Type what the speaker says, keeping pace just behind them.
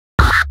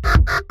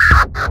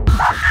Hey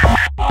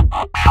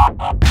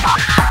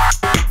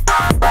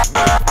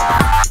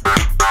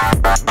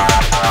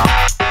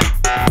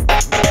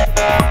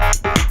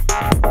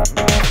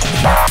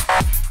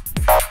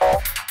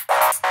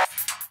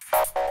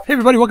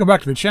everybody, welcome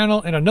back to the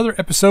channel and another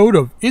episode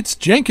of It's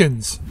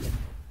Jenkins.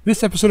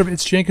 This episode of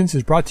It's Jenkins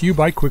is brought to you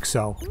by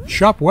Quikscell.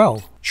 Shop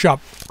well. Shop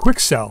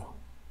Quikscell.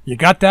 You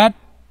got that?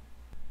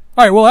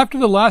 Alright, well after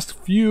the last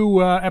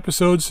few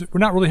episodes, we're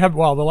not really having,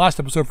 well the last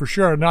episode for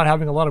sure, not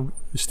having a lot of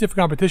stiff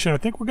competition, I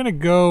think we're going to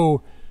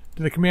go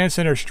to the command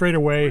center straight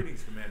away.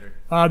 Greetings, Commander.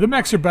 The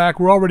mechs are back,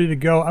 we're all ready to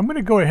go. I'm going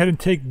to go ahead and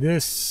take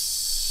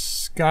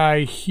this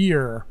guy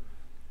here.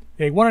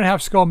 A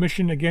 1.5 skull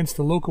mission against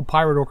the local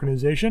pirate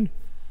organization.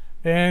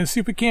 And see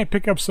if we can't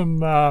pick up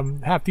some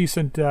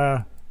half-decent,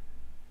 you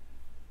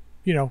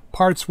know,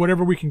 parts,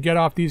 whatever we can get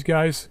off these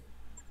guys.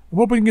 I'm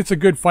hoping it's a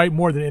good fight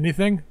more than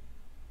anything.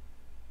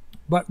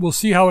 But we'll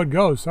see how it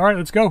goes. Alright,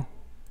 let's go.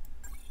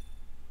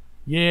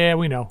 Yeah,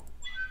 we know.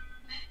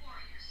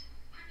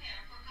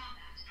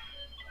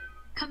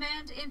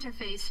 Command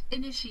interface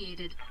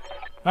initiated.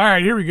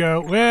 Alright, here we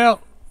go.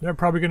 Well, they're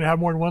probably going to have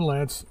more than one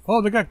lance.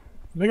 Oh, they got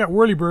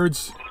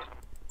whirly-birds.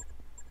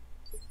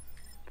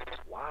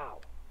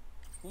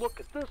 Look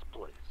at this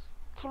place.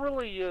 It's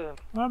really,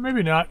 Well,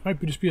 maybe not.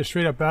 Might just be a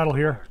straight-up battle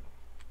here.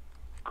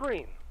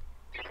 green.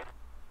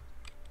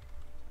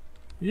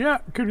 Yeah,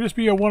 it could just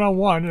be a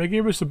one-on-one. They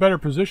gave us a better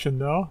position,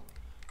 though.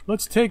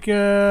 Let's take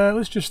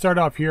let's just start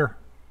off here.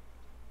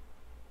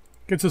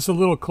 Gets us a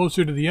little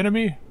closer to the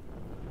enemy.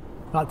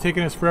 Not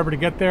taking us forever to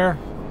get there.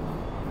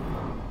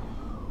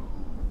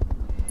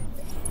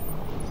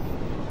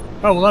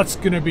 Oh, well, that's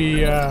going to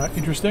be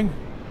interesting.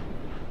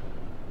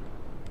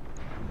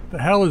 The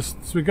hell is...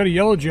 So we got a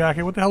yellow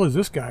jacket. What the hell is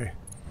this guy?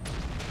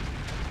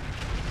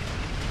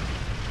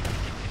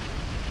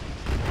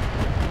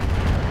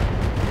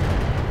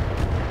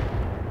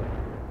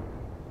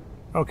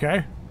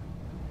 Okay.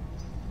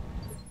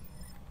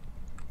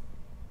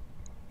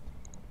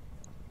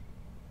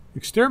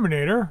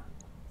 Exterminator.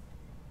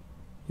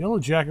 Yellow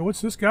jacket. What's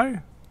this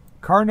guy?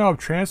 Karnov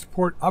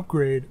transport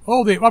upgrade.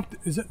 Oh, they upped...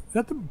 Is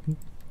that the...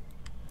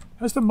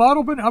 Has the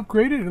model been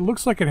upgraded? It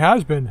looks like it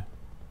has been.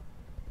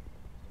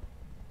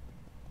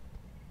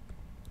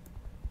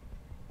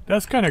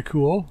 That's kind of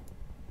cool.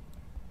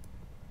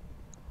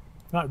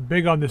 Not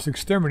big on this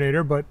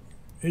exterminator, but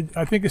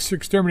I think this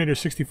exterminator is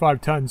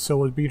 65 tons,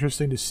 so it'll be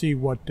interesting to see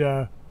what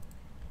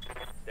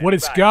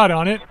it's got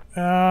on it.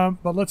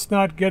 But let's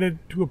not get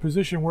it to a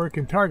position where it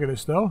can target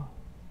us, though.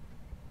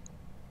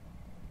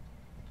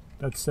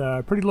 That's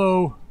a pretty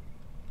low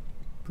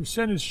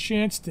percentage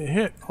chance to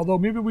hit, although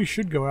maybe we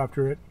should go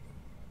after it.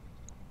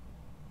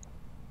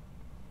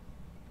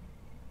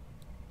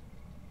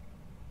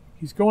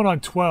 He's going on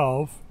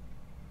 12.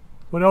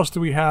 What else do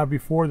we have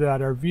before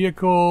that? Our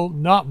vehicle,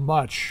 not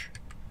much.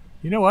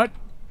 You know what?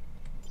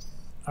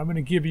 I'm going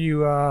to give you,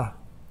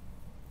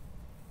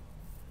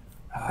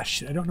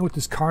 shit, I don't know what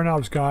this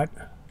Karnov's got.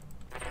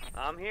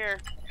 I'm here.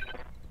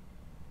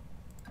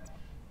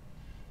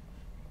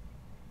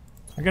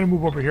 I got to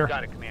move over here.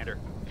 Got it, Commander.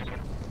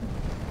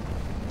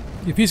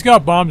 If he's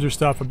got bombs or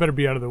stuff, I better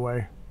be out of the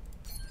way.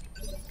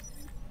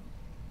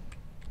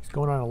 He's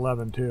going on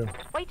 11, too.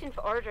 Waiting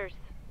for orders.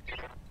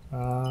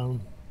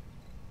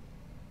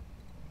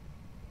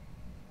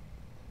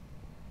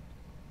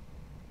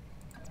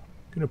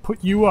 Gonna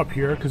put you up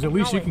here, because at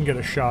least you can get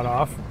a shot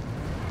off.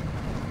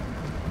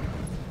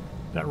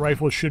 That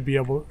rifle should be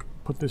able to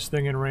put this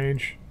thing in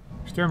range.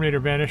 Exterminator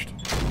vanished.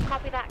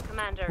 Copy that,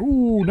 Commander.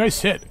 Ooh, nice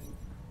hit.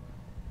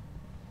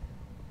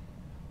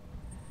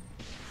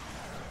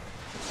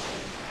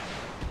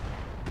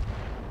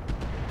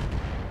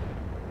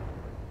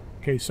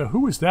 Okay, so who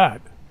was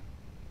that?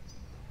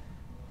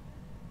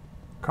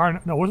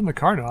 No, it wasn't the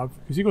Karnov,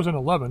 because he goes on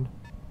 11.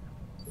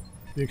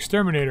 The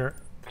Exterminator.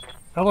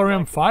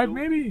 LRM 5,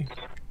 maybe?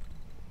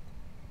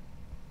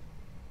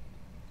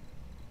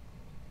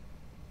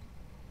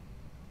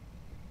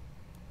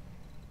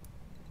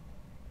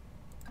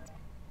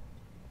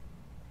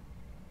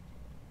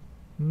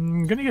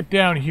 I'm gonna get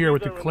down here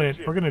with the Clint.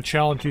 We're gonna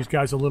challenge these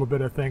guys a little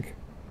bit, I think.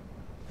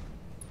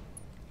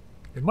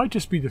 It might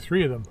just be the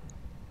three of them.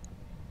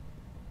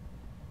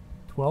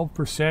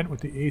 12% with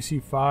the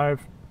AC5.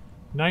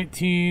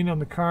 19 on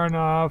the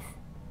Karnov.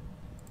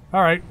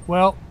 Alright,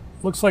 well,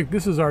 looks like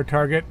this is our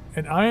target,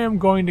 and I am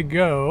going to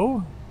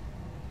go...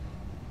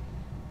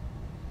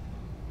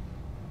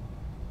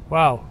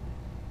 Wow.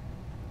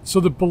 So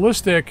the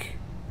ballistic...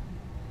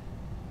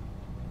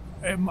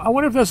 I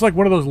wonder if that's like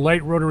one of those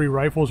light rotary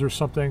rifles or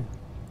something.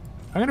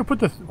 I'm going to put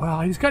the...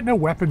 Wow, he's got no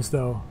weapons,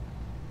 though.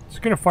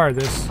 Just going to fire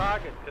this.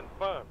 Target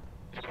confirmed.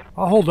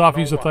 I'll hold off,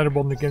 use the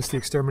Thunderbolt against the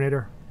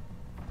Exterminator.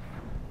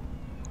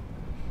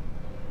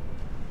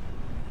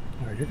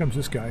 Alright, here comes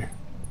this guy.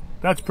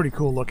 That's pretty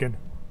cool looking.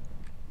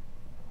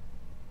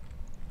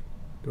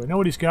 Do I know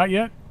what he's got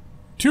yet?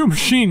 2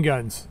 machine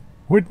guns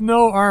with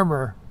no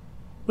armor.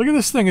 Look at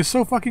this thing, it's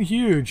so fucking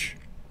huge.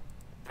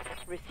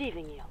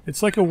 Receiving you.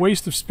 It's like a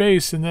waste of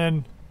space and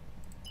then...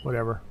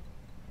 whatever.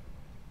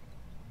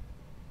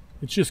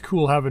 It's just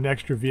cool having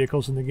extra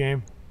vehicles in the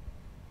game.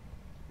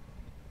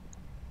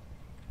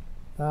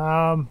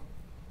 Aye,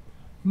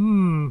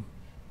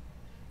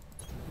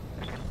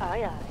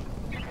 aye.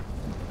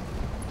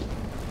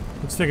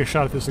 Let's take a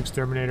shot at this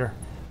exterminator.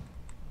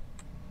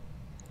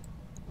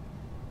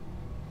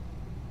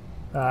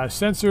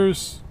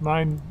 Sensors,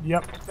 mine,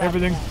 yep,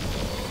 everything.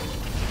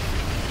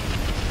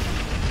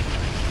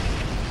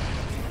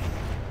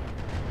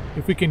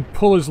 If we can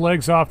pull his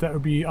legs off, that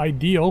would be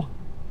ideal.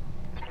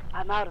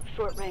 I'm out of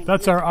short range.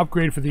 That's our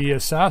upgrade for the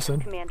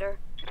assassin. Commander.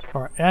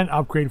 Or an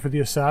upgrade for the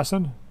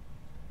assassin.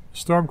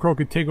 Stormcrow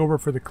could take over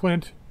for the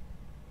Clint.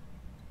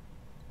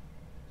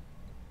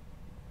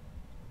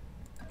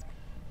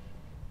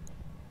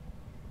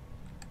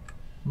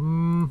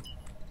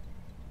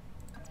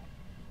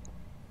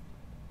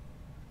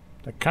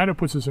 That kind of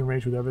puts us in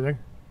range with everything.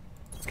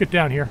 Let's get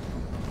down here.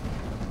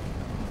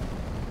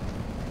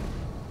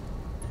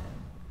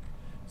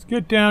 Let's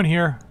get down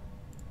here.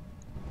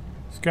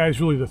 This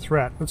guy's really the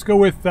threat. Let's go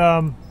with,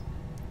 that's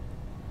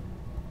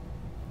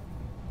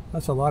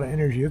a lot of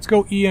energy. Let's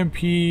go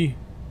EMP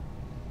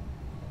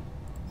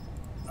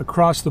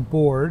across the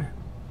board.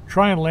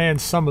 Try and land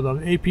some of them.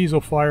 APs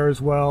will fire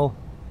as well.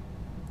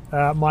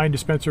 Mine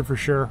dispenser for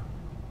sure.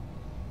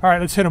 Alright,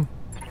 let's hit him.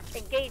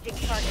 Engaging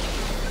target.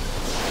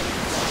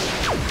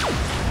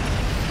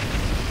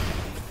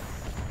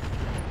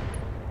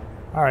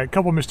 Alright,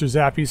 couple Mr.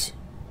 Zappies.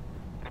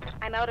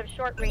 I'm out of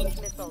short range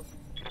missiles.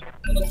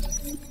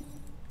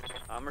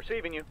 I'm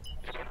receiving you.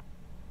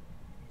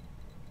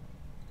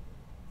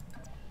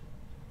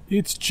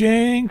 It's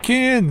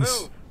Jenkins!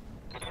 Move.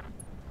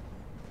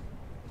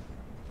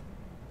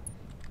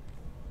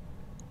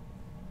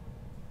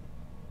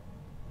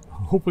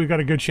 Hopefully we got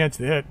a good chance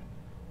to hit.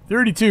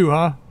 32,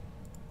 huh?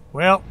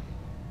 Well,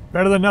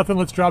 better than nothing.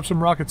 Let's drop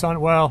some rockets on it.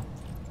 Well,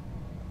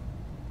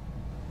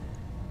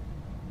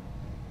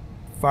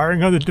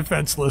 firing on the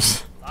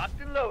defenseless. Locked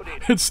and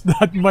loaded. It's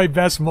not my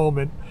best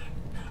moment.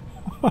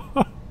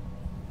 What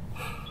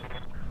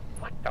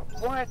the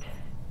what?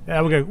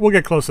 Yeah, we'll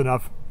get close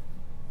enough.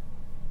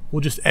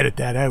 We'll just edit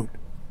that out.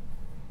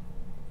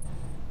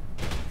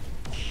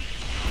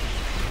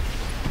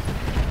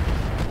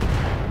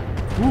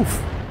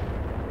 Oof.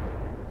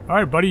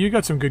 Alright, buddy, you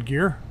got some good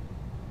gear.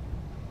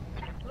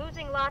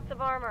 Losing lots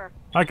of armor.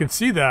 I can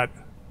see that.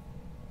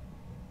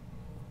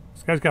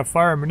 This guy's got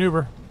fire and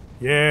maneuver.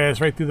 Yes,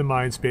 right through the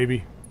mines,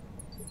 baby.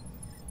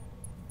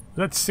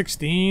 That's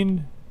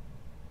 16.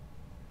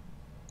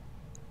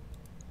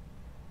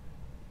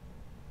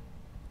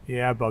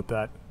 Yeah, about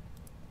that.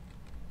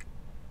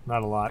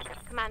 Not a lot.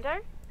 Commander?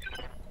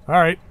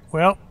 Alright,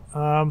 well,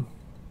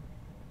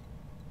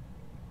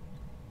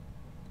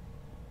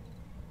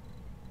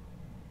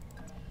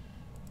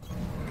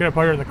 get up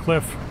higher in the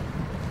cliff.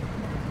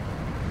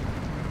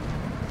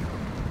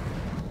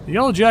 The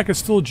Yellow Jacket's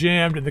still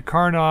jammed, and the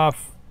Karnoff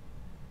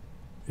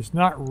is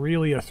not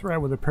really a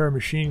threat with a pair of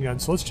machine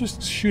guns. So let's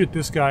just shoot at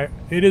this guy.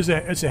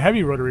 It's a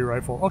heavy rotary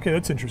rifle. Okay,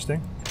 that's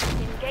interesting.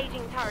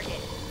 Engaging target.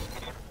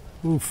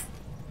 Oof.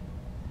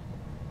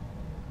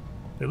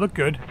 They look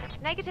good.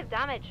 Negative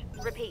damage.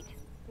 Repeat.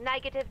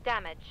 Negative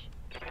damage.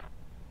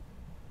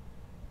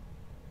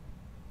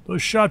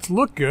 Those shots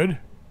look good.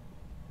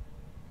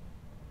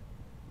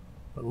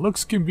 But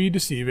looks can be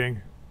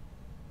deceiving.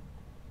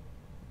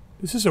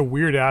 This is a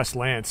weird-ass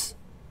lance.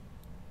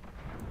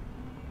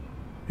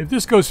 If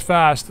this goes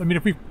fast, I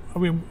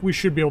mean, we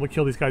should be able to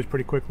kill these guys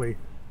pretty quickly.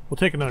 We'll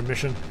take another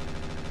mission.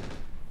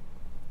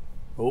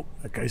 Oh,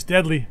 that guy's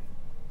deadly.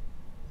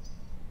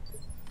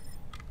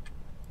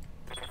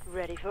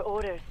 Ready for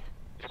orders.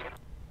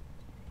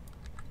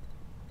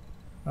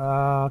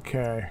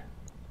 Okay.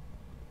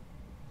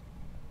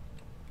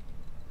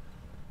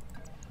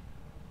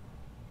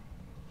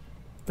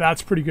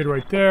 That's pretty good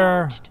right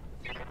there.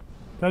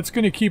 That's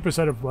going to keep us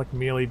out of, like,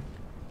 melee.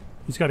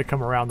 He's got to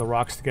come around the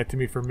rocks to get to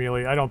me for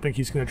melee. I don't think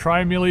he's going to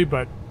try melee,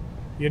 but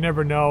you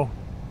never know.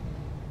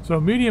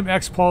 So medium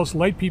X-Pulse,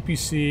 light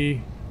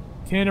PPC,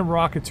 tandem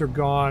rockets are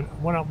gone.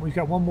 We've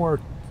got one more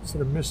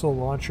set of missile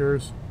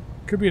launchers.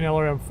 Could be an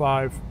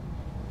LRM-5.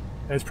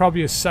 And it's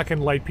probably a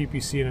second light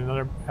PPC and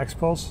another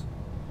X-Pulse.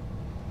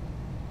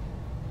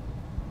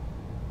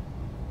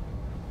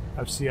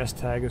 FCS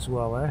tag as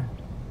well, eh?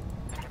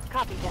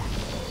 Copy that.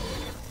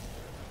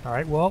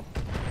 Alright, well,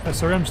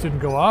 SRMs didn't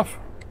go off.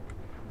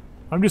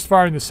 I'm just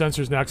firing the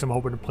sensors now because I'm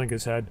hoping to plink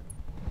his head.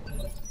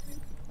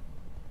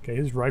 Okay,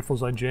 his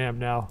rifle's unjammed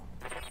now.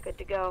 Good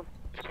to go.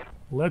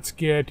 Let's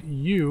get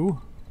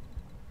you.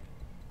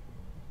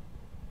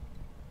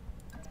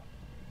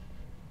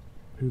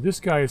 Who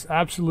this guy is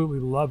absolutely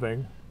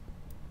loving.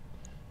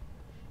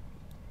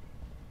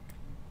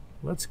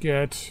 Let's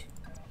get...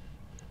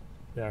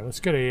 Yeah, let's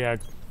get a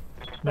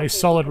nice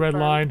solid red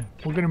line.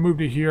 We're going to move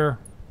to here.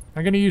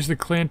 I'm going to use the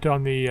Clint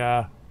on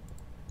the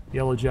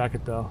Yellow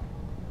Jacket, though.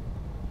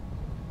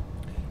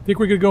 I think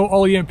we're going to go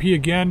all EMP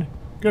again.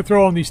 Going to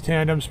throw on these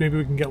tandems. Maybe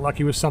we can get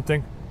lucky with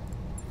something.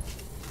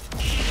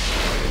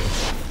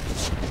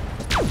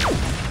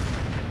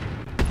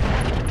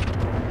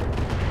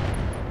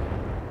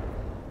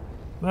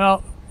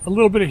 Well, a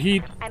little bit of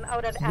heat, I'm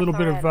out of a little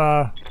bit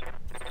of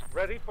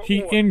Ready for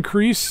heat order.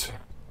 increase.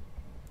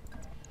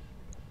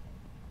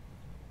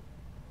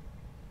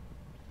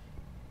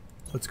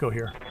 Let's go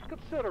here.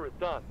 Consider it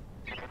done.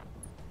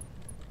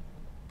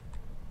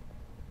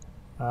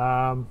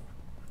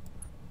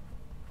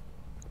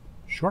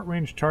 Short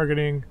range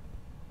targeting,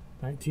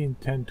 19,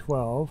 10,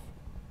 12.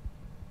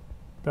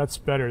 That's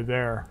better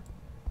there.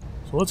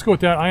 So let's go with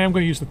that. I am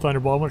going to use the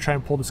Thunderbolt. I'm going to try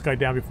and pull this guy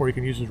down before he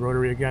can use his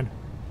rotary again.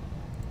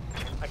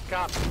 I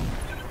got it.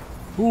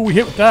 Ooh, we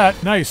hit with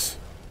that. Nice.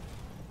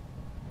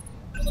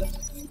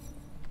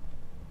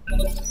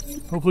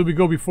 Hopefully we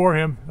go before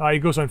him. He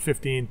goes on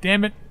 15.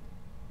 Damn it.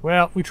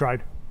 Well, we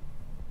tried.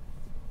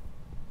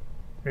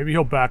 Maybe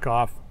he'll back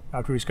off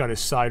after he's got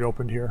his side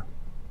opened here.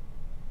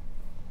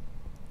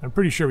 I'm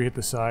pretty sure we hit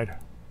the side.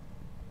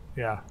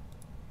 Yeah.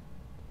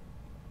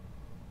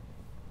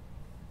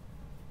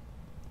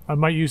 I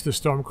might use the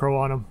Stormcrow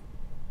on him.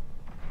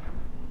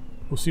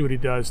 We'll see what he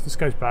does. This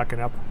guy's backing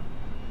up.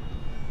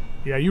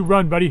 Yeah, you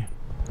run, buddy.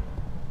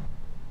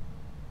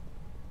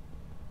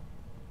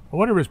 I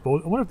wonder if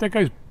that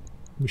guy's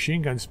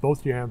machine gun's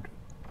both jammed.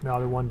 No,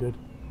 the one did.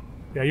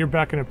 Yeah, you're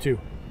backing up too.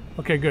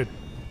 Okay, good.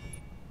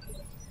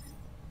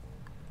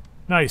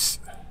 Nice.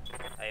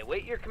 I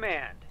await your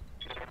command.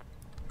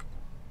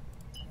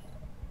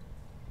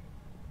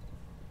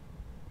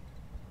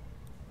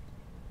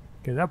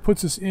 Okay, that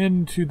puts us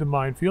into the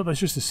minefield. That's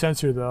just a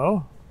sensor,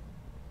 though.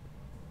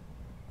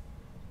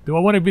 Do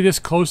I want to be this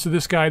close to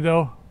this guy,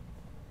 though?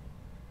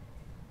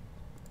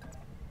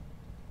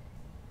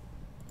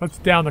 Let's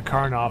down the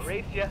Karnoff.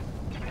 Race ya.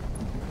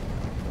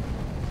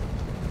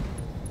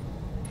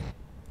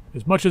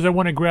 As much as I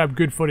want to grab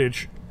good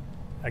footage,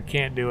 I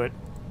can't do it.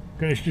 I'm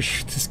gonna just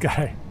shoot this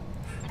guy.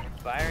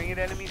 Firing at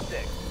enemy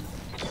 6.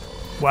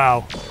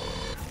 Wow.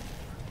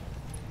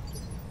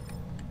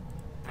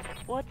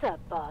 What's up,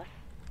 boss?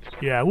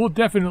 Yeah, we'll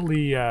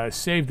definitely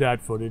save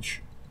that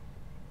footage.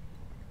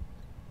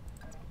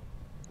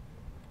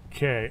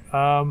 Okay,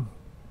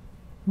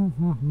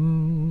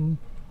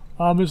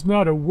 is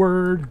not a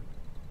word.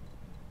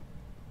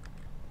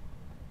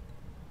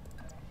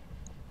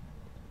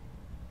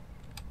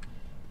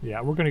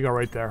 Yeah, we're gonna go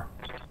right there.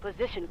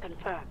 Position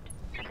confirmed.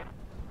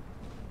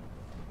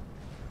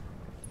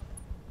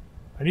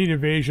 I need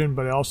evasion,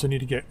 but I also need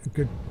to get a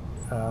good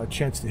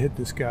chance to hit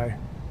this guy.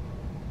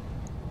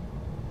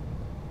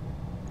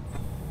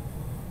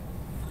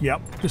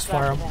 Yep, just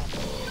fire him.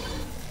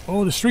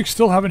 Oh, the streaks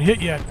still haven't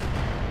hit yet.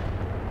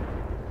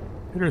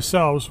 Hit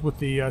ourselves with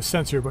the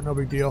sensor, but no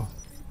big deal.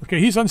 Okay,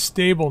 he's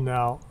unstable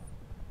now.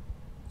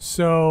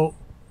 So,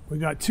 we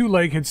got 2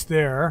 leg hits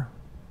there.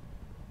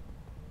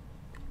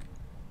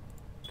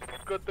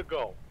 Good to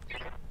go.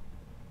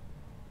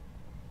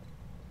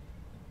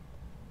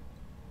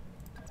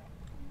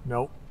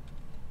 Nope.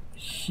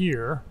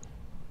 Here.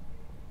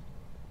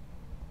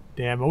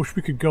 Damn, I wish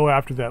we could go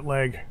after that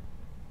leg.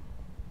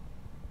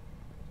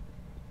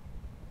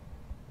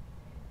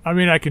 I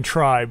mean, I can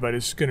try, but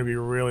it's going to be a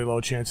really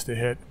low chance to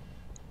hit.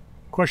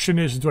 Question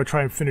is, do I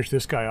try and finish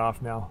this guy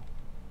off now?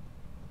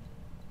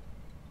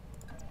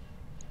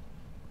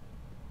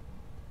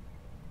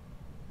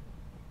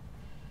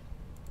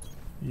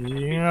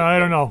 Yeah, I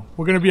don't know.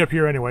 We're going to be up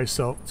here anyway,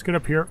 so let's get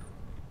up here.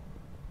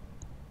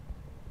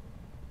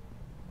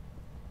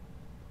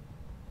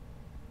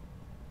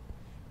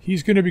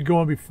 He's going to be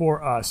going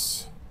before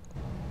us.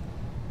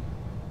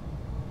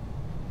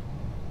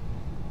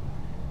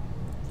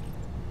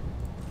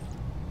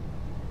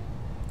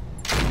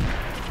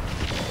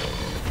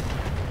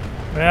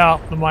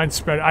 Well, the mine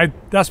spread.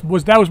 That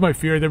was my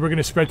fear. They were going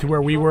to spread to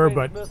where we were,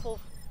 but Missiles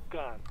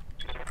gone.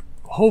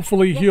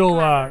 hopefully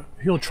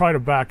he'll try to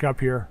back up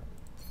here.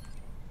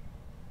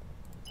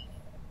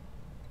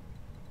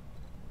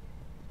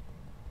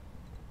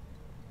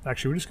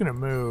 Actually, we're just going to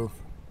move.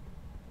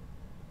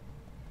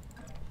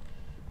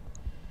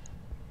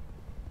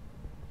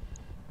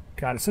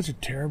 God, it's such a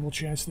terrible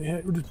chance to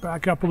hit. We'll just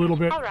back up a little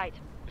bit. All right.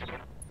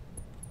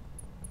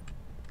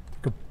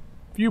 Took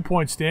a few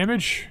points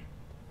damage.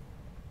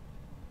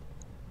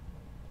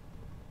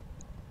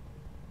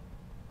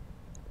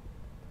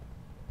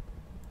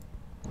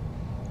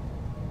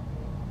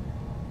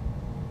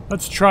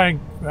 Let's try and...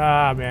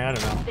 Ah, man, I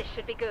don't know. This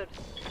should be good.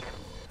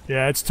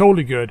 Yeah, it's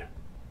totally good.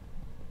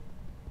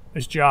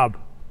 Nice job.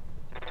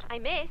 I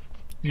missed.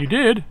 You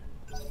did.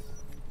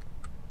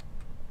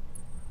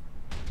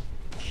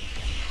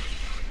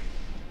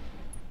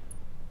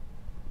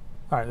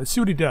 Alright, let's see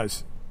what he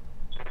does.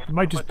 He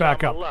might just Much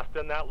back ammo up. left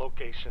in that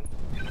location.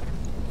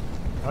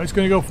 Oh, he's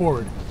going to go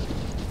forward.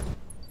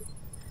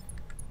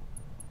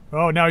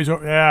 Oh, now he's...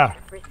 Yeah.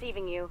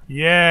 Receiving you.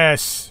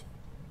 Yes.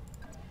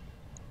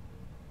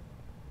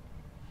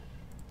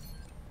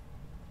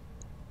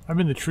 I'm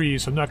in the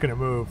trees, so I'm not going to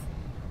move.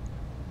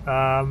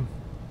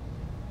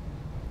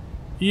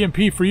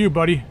 EMP for you,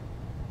 buddy.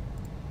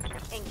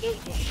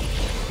 Engaging.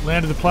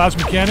 Landed the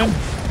plasma cannon.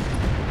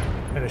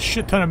 And a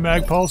shit ton of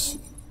mag pulse.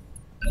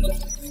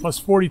 Plus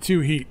 42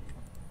 heat.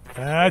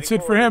 That's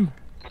it for him.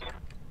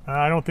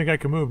 I don't think I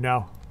can move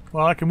now.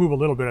 Well, I can move a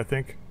little bit, I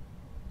think.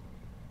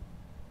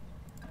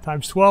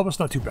 Times 12, it's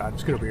not too bad.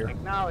 Let's get over here.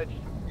 Acknowledged.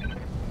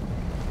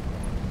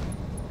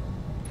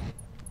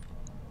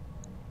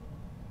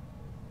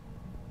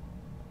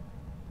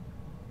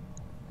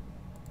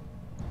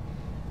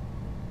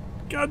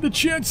 God, the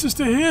chances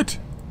to hit!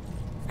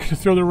 I'm gonna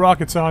throw the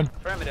rockets on.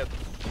 Affirmative.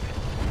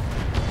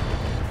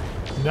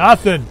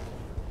 Nothing!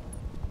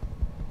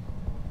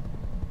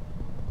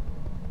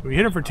 Did we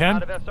hit him for 10?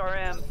 Out of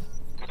SRM.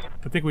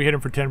 I think we hit him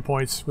for 10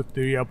 points with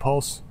the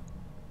pulse.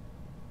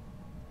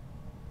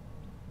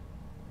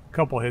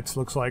 Couple hits,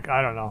 looks like.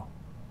 I don't know.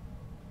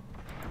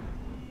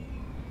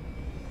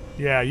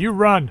 Yeah, you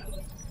run.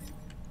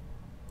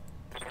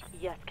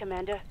 Yes,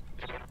 Commander.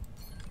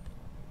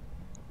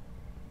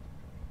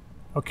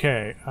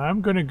 Okay,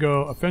 I'm gonna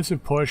go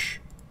offensive push.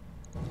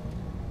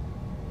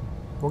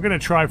 We're gonna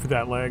try for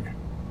that leg.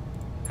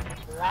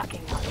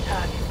 Locking on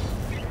target.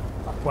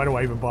 Why do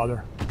I even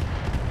bother?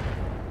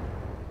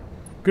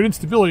 Good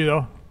instability,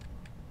 though.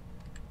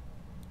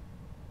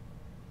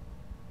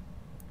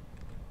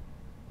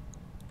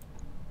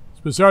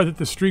 It's bizarre that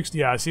the streaks...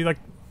 Yeah, see, like...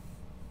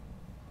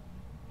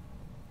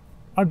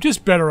 I'm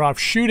just better off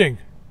shooting.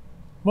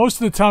 Most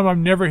of the time,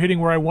 I'm never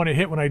hitting where I want to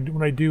hit when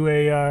I do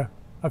a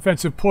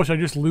offensive push. I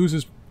just lose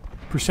his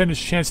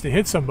percentage chance to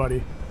hit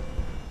somebody.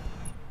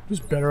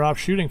 Just better off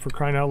shooting, for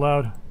crying out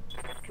loud.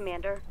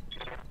 Commander.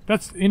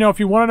 That's... You know, if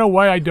you want to know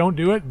why I don't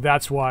do it,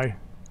 that's why.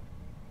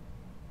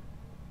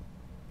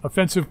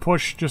 Offensive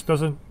push just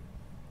doesn't...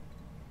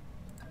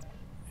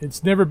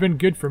 It's never been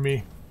good for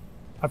me.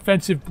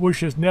 Offensive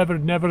push has never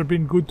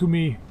been good to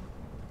me.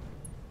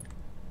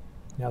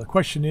 Now the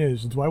question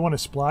is, do I want to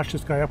splash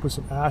this guy up with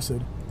some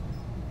acid?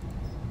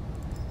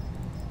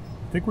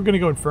 I think we're going to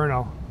go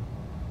Inferno.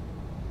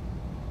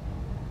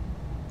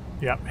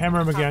 Yeah, hammer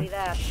him again. Copy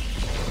that.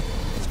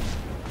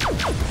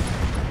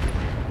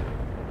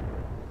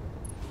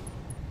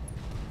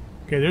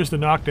 Okay, there's the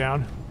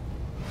knockdown.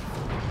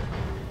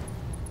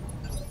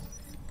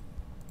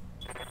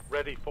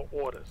 Ready for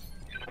orders.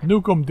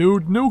 Nuke him,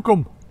 dude. Nuke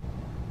him.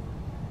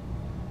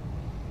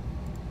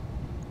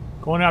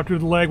 Going after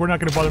the leg. We're not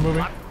going to bother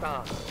moving.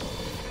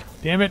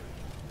 Damn it.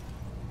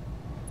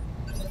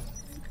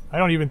 I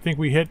don't even think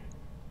we hit...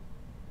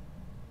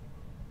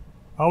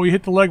 Oh, we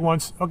hit the leg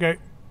once. Okay.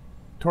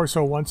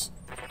 Torso once.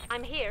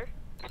 I'm here.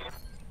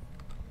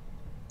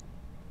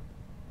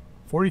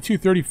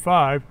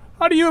 42-35.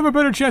 How do you have a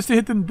better chance to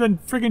hit than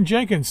friggin'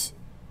 Jenkins?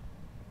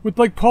 With,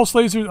 like, pulse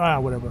lasers? Ah,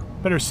 whatever.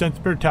 Better sense,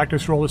 better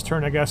tactics roll this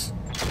turn, I guess.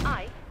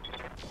 I.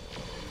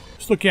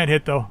 Still can't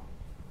hit, though.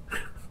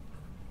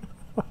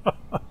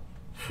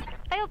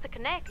 Failed to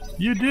connect.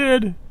 You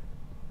did!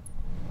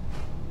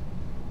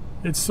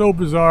 It's so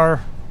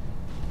bizarre.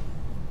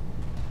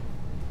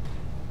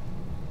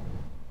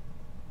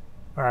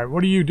 Alright,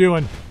 what are you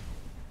doing?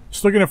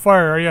 Just looking at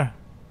fire, are you?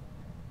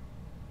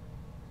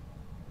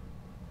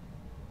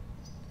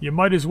 You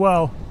might as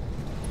well.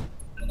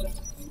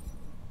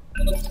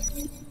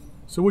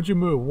 So what'd you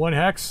move? 1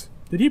 hex?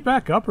 Did he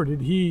back up or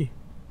did he...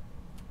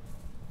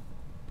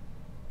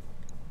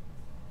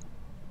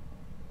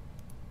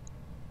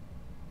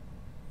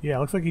 Yeah,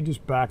 looks like he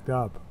just backed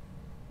up.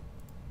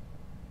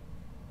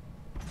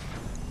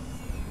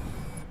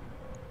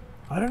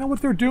 I don't know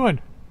what they're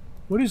doing.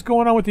 What is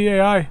going on with the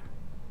AI?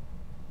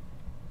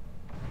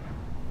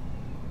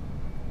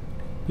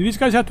 Do these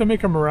guys have to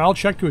make a morale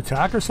check to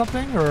attack or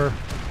something? Or...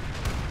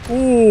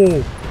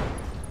 Oh!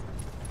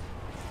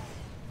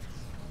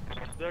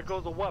 There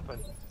goes a weapon.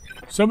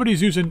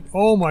 Somebody's using...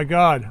 Oh my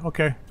god.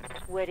 Okay.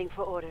 Waiting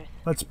for orders.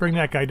 Let's bring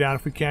that guy down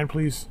if we can,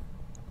 please.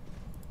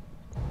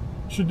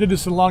 Should've did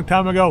this a long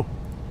time ago.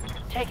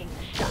 Taking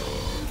the shot.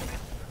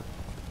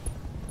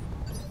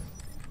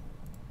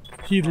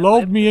 He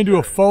lulled me into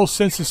a false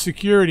sense of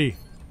security.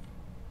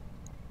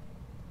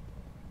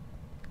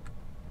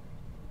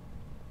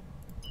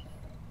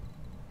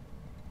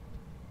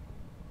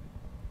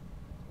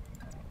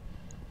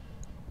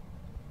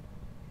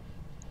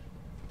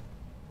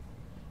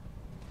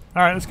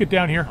 Alright, let's get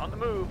down here. On the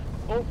move.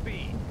 Full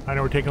speed. I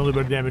know we're taking a little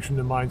bit of damage from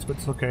the mines, but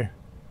it's okay.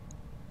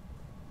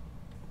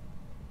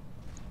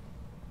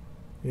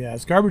 Yeah,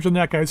 it's garbage on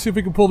that guy. Let's see if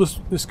we can pull this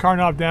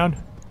Karnov down.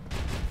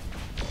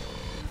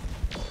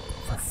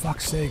 For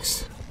fuck's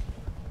sakes.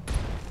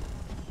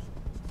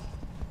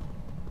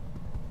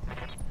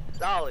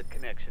 Solid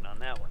connection on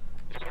that one.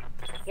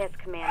 Yes,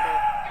 Commander.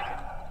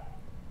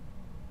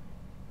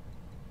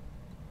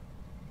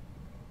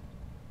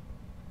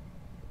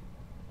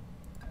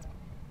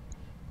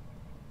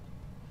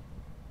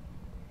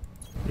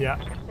 Yeah.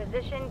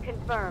 Position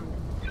confirmed.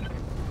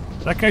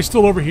 That guy's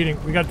still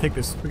overheating. We gotta take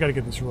this. We gotta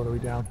get this rotary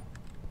down.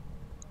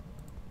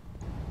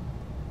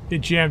 It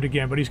jammed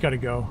again, but he's gotta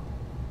go.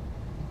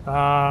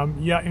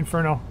 Yeah,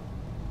 Inferno.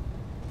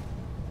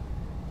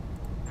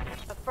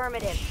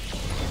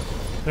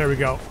 Affirmative. There we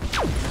go.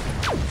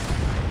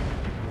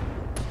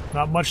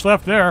 Not much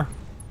left there.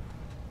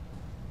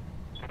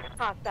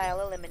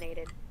 Hostile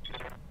eliminated.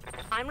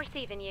 I'm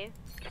receiving you.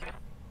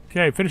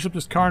 Okay, finish up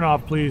this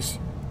Karnov, please.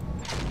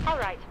 All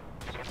right.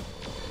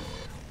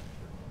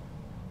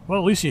 Well,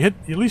 at least you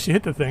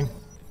hit the thing.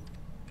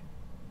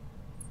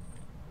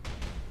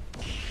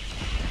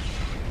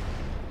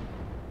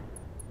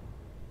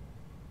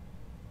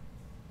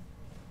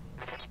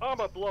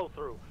 Armor blow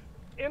through.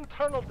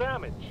 Internal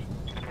damage.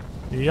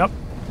 Yep.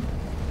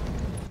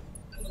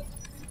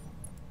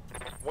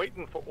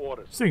 Waiting for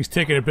orders. This thing's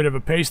taking a bit of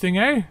a pasting,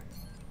 eh?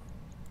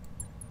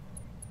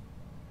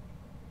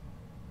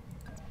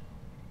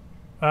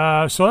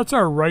 So that's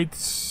our right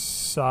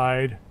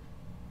side.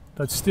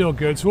 That's still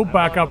good. So we'll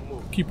back up,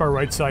 keep our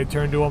right side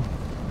turned to him.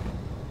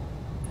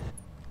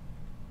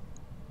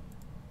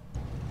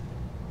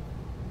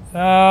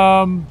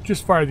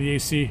 Just fire the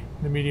AC,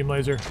 the medium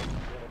laser.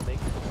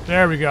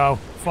 There we go.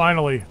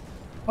 Finally.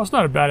 Well, it's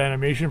not a bad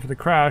animation for the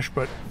crash,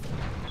 but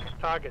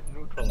Target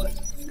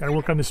neutralized. gotta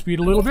work on the speed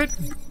a little bit.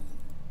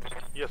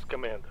 Yes,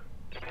 Commander.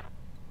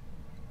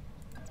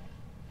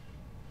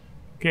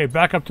 Okay,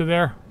 back up to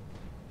there.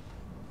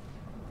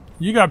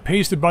 You got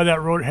pasted by that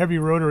heavy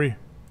rotary.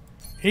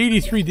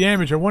 83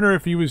 damage. I wonder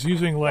if he was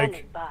using,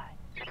 like, I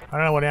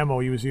don't know what ammo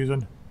he was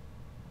using.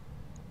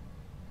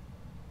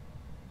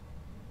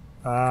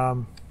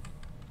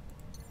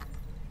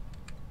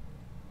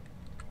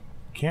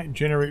 Can't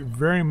generate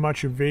very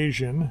much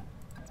evasion.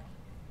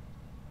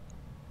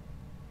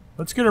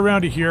 Let's get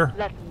around to here.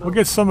 We'll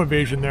get some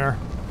evasion there.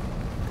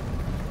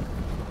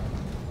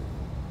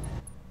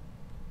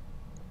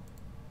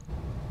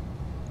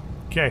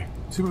 Okay,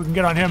 see what we can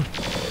get on him.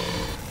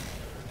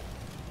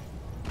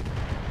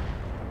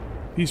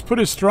 He's put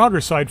his stronger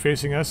side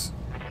facing us.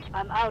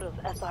 I'm out of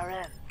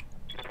SRM.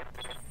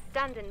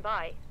 Standing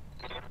by.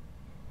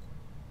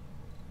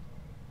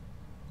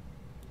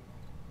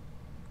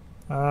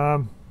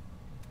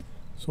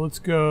 So let's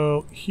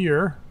go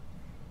here.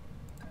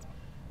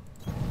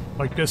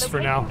 Like this for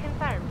now.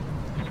 Confirmed.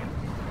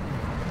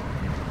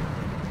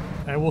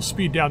 And we'll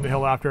speed down the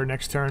hill after our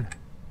next turn.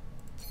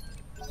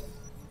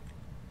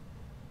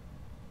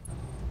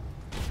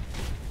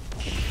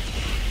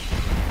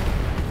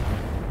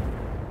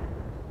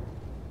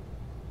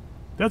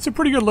 That's a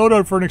pretty good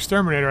loadout for an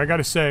exterminator, I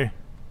gotta say.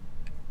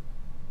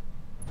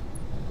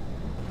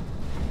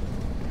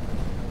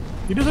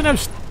 He doesn't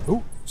have...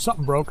 Oh,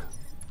 something broke.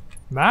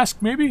 Mask,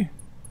 maybe?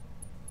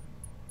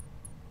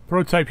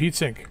 Prototype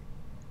heatsink.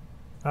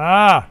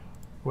 Ah,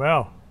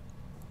 well.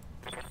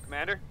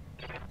 Commander?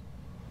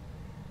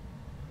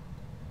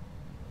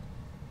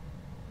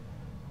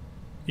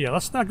 Yeah,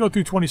 let's not go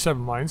through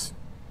 27 mines.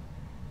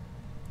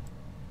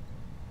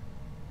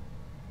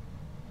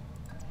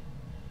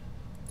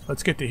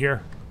 Let's get to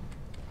here.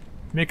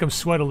 Make them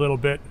sweat a little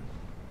bit.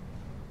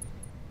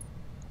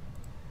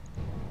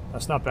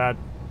 That's not bad.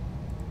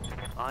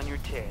 On your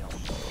tail.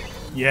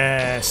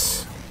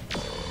 Yes.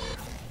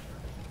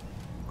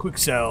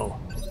 Quikscell.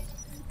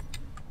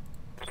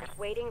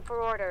 Waiting for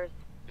orders.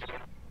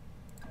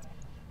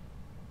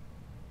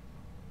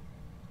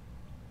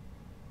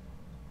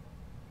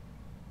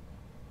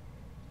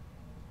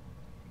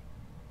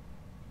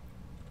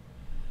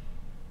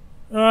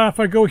 If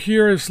I go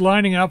here, it's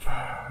lining up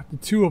the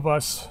two of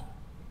us.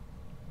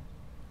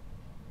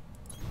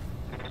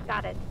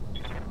 Got it.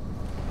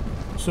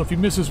 So if he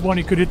misses one,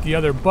 he could hit the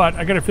other, but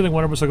I got a feeling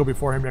one of us will go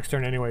before him next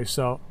turn anyway,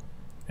 so...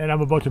 And I'm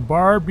about to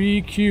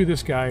barbecue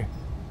this guy.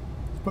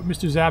 Let's put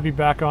Mr. Zabby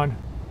back on.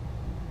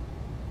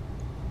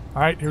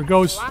 Alright, here it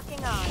goes.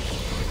 Locking on.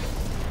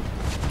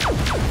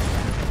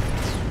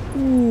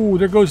 Ooh,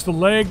 there goes the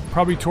leg,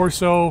 probably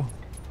torso.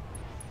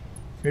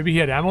 Maybe he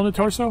had ammo in the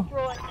torso?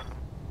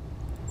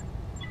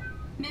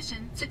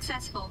 Mission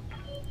successful.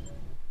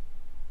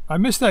 I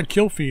missed that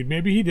kill feed.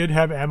 Maybe he did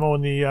have ammo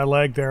in the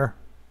leg there.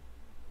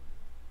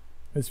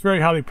 It's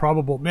very highly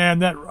probable. Man,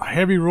 that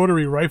heavy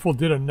rotary rifle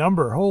did a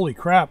number. Holy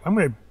crap. I'm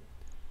going to...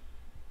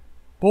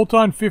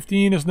 Bolt-on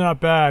 15 is not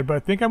bad, but I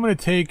think I'm going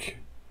to take...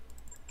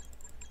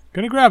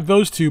 Going to grab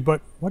those two,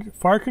 but... What?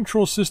 Fire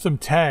control system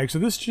tag. So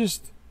this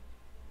just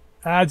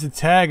adds a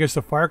tag as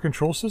the fire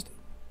control system?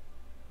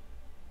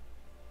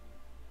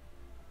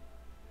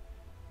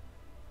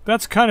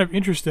 That's kind of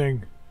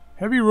interesting.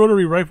 Heavy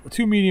rotary rifle.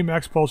 2 medium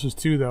X-pulses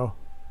too, though.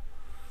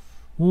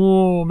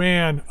 Oh,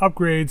 man.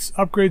 Upgrades.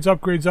 Upgrades,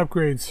 upgrades,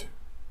 upgrades.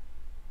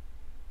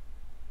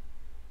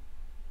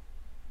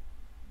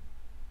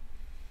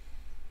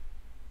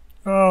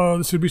 Oh,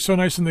 this would be so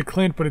nice in the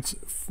Clint, but it's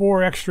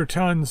 4 extra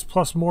tons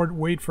plus more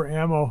weight for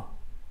ammo.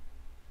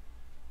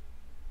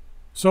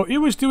 So it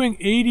was doing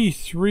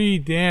 83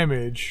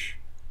 damage.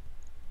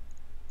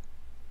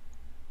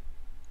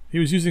 He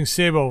was using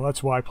Sabo,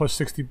 that's why, plus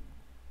 60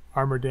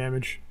 armor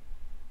damage.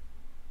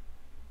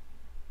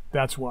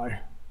 That's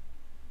why.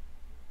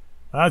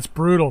 That's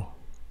brutal.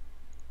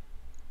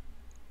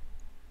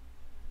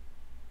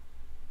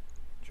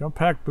 Jump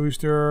pack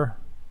booster.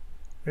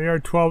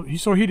 AR-12.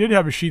 So he did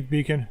have a sheath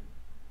beacon.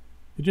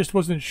 It just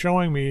wasn't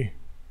showing me.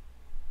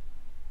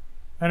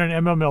 And an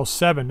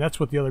MML-7. That's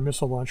what the other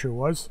missile launcher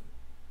was.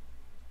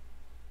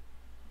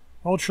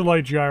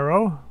 Ultralight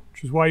gyro,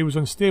 which is why he was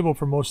unstable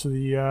for most of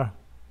the...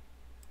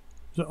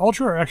 Is it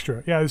ultra or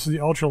extra? Yeah, this is the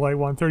ultralight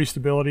one. 30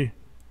 stability.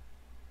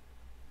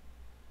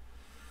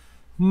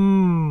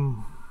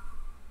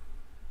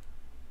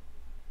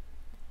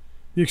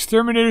 The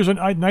Exterminator's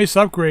a nice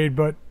upgrade,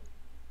 but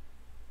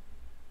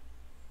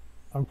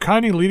I'm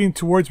kind of leaning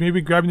towards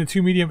maybe grabbing the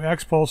 2 medium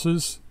X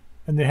pulses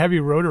and the heavy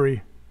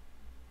rotary.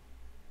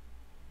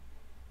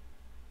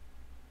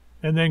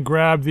 And then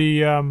grab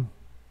the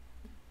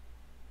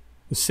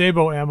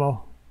Sabo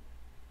ammo.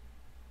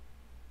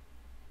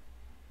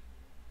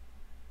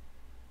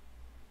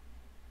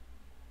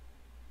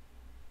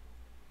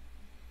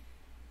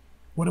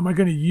 What am I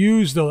going to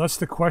use, though? That's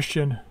the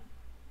question.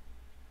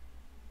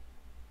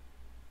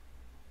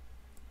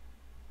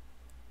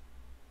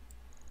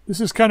 This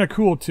is kind of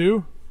cool,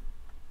 too.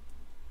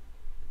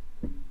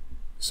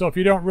 So if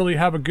you don't really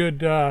have a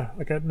good,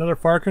 like another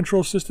fire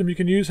control system you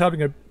can use,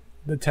 having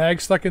the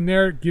tag stuck in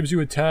there gives you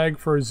a tag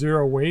for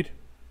 0 weight.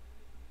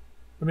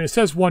 I mean, it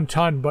says 1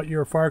 ton, but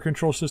your fire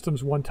control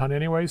system's 1 ton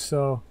anyway,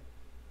 so...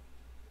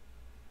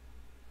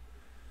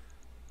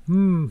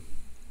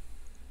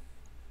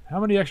 How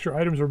many extra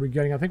items are we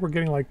getting? I think we're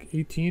getting like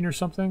 18 or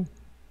something.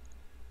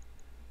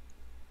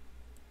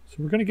 So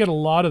we're going to get a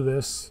lot of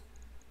this.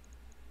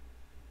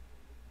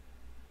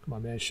 Come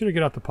on, man. Should have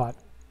get out the pot.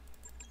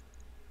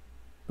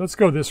 Let's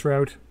go this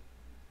route.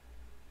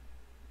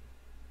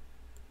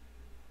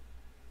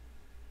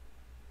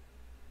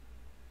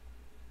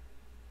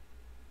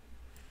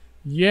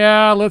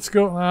 Yeah, let's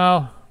go.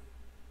 Well...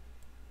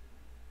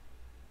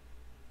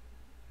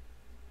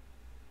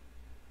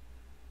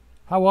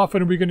 How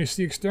often are we going to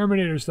see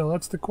exterminators, though?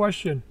 That's the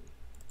question.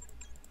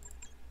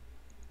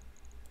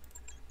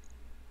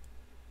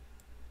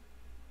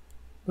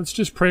 Let's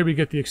just pray we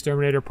get the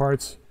exterminator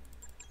parts.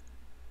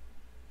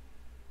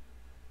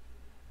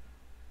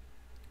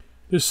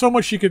 There's so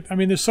much you could... I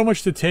mean, there's so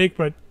much to take,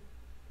 but...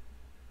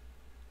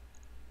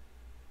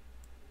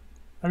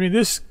 I mean,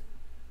 this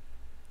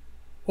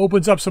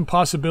opens up some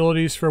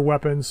possibilities for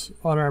weapons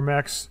on our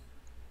mechs.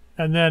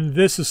 And then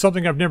this is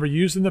something I've never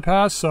used in the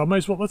past, so I might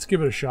as well... Let's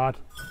give it a shot.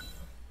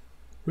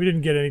 We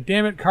didn't get any.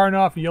 Damn it,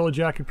 Karnoff, a yellow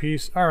jacket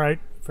piece. Alright,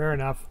 fair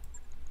enough.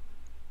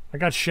 I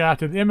got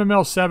shafted. The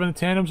MML7, the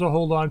tandems will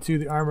hold on to.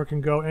 The armor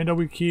can go. Endo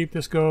we keep.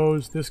 This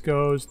goes, this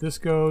goes, this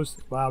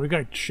goes. Wow, we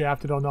got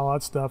shafted on all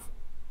that stuff.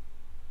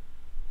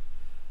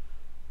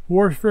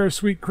 Warfare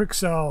Suite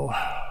Quikscell.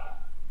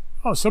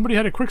 Oh, somebody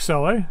had a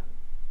Quikscell, eh?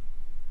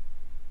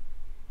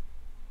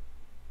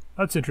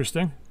 That's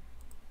interesting.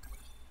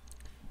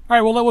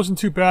 Alright, well that wasn't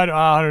too bad.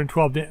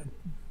 112 damn.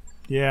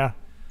 Yeah.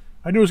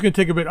 I knew it was going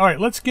to take a bit. Alright,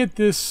 let's get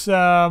this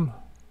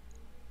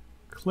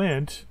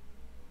Clint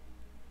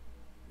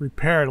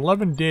repaired.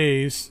 11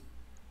 days.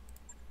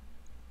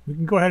 We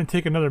can go ahead and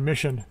take another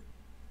mission.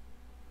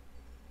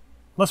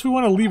 Unless we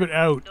want to leave it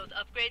out. Those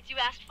upgrades you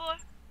asked for?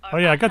 Oh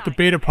yeah, I got the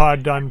beta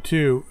pod done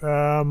too.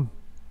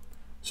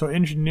 So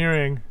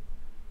engineering.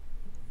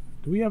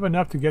 Do we have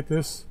enough to get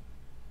this?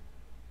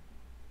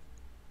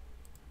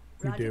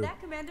 We do. That,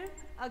 Commander.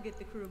 I'll get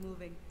the crew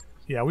moving.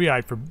 Yeah, we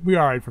are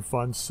alright for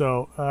fun.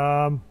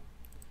 So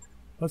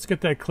let's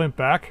get that Clint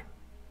back.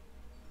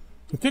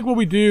 So I think what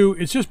we do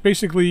is just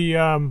basically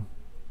yeah,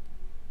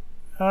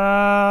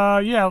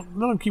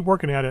 let them keep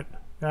working at it.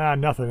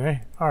 Nothing, eh?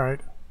 Alright.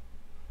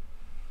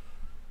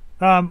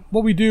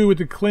 What we do with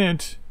the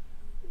Clint,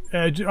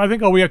 I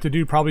think all we have to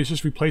do probably is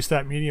just replace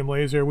that medium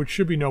laser, which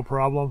should be no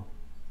problem.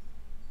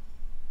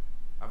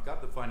 I've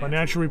got the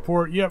financial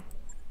report. Yep.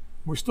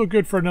 We're still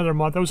good for another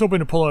month. I was hoping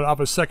to pull it off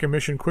a second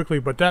mission quickly,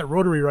 but that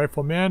rotary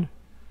rifle, man.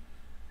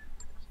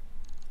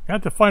 I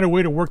have to find a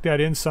way to work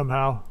that in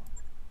somehow.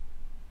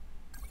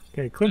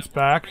 Okay, Clint's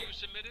back.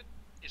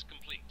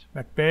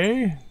 Mech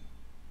Bay.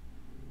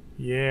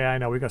 Yeah, I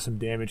know, we got some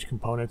damage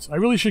components. I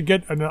really should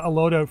get a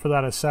loadout for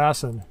that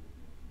assassin.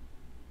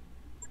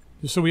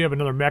 Just so we have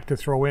another mech to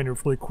throw in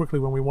really quickly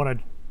when we want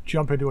to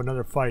jump into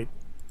another fight.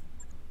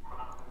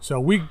 So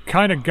we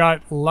kind of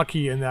got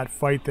lucky in that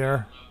fight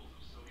there.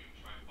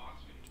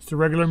 Just a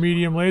regular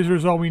medium laser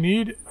is all we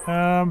need.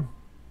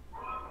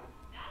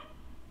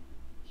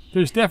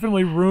 There's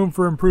definitely room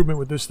for improvement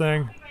with this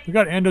thing. We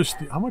got endo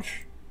steel. How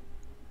much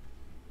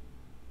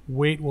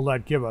weight will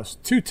that give us?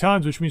 2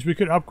 tons, which means we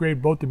could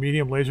upgrade both the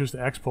medium lasers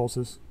to X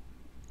pulses.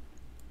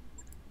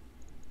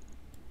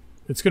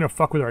 It's gonna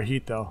fuck with our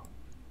heat though.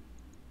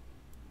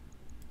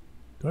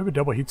 Do I have a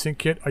double heatsink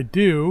kit? I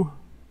do.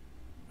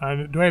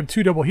 And do I have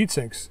 2 double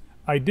heatsinks?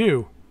 I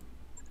do.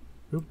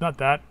 Oop, not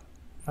that.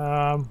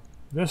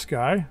 This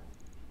guy.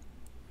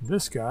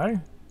 This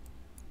guy.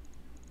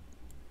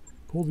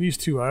 Pull these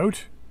 2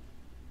 out.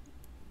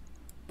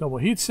 Double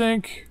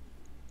heatsink.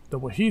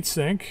 Double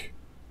heatsink.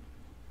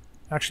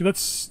 Actually,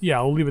 let's... yeah,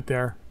 I'll leave it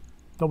there.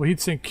 Double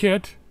heatsink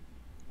kit.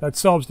 That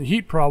solves the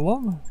heat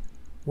problem.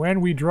 When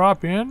we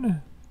drop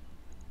in...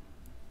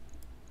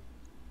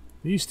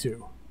 these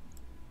 2.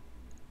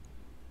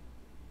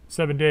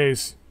 7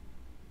 days.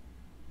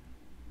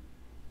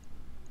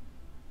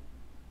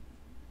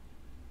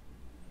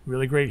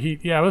 Really great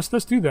heat. Yeah, let's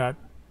do that.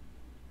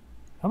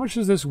 How much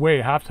does this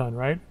weigh? Half ton,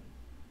 right?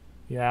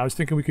 Yeah, I was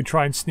thinking we could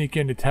try and sneak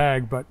in to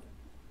tag, but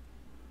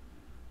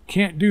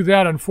can't do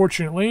that,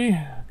 unfortunately,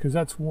 because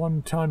that's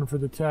 1 ton for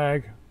the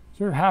tag. Is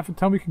there half a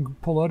ton we can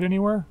pull out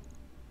anywhere?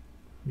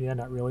 Yeah,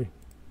 not really.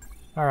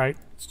 Alright,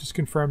 let's just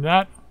confirm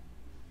that.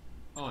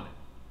 On it.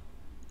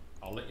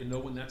 I'll let you know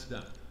when that's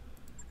done.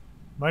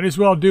 Might as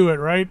well do it,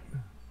 right?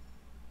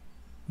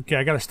 Okay,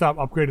 I gotta stop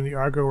upgrading the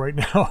Argo right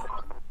now.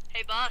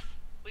 Hey boss,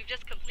 we've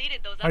just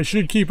completed those upgrades. I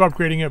should keep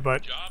upgrading it,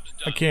 but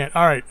I can't.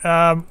 Alright,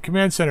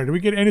 Command Center, do we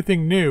get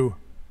anything new?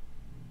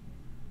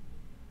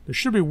 There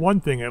should be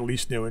one thing at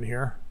least new in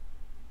here.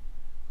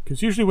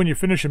 Because usually when you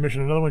finish a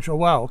mission, another one... Oh,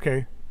 wow,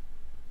 okay.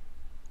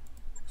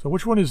 So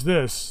which one is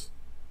this?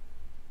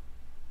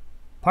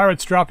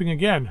 Pirates dropping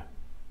again.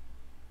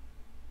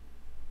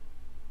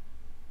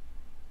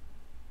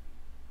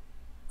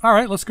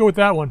 Alright, let's go with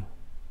that one.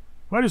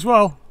 Might as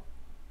well.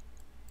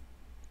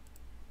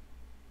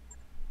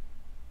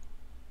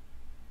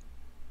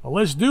 Well,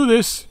 let's do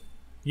this.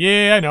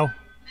 Yeah, I know.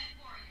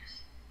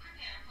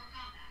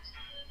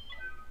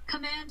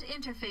 Command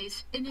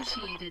interface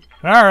initiated.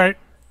 Alright.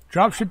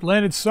 Dropship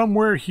landed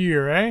somewhere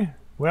here, eh?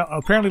 Well,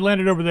 apparently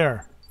landed over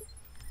there.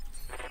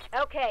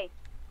 Okay,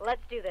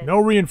 let's do this. No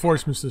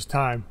reinforcements this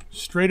time.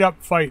 Straight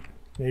up fight.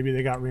 Maybe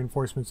they got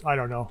reinforcements. I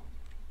don't know.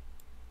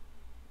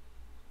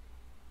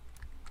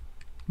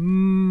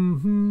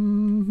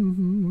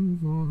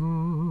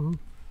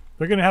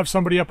 They're going to have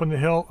somebody up on the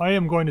hill. I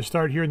am going to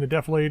start here in the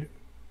defilade.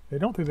 I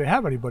don't think they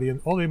have anybody.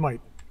 Oh, they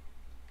might.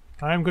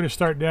 I am going to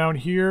start down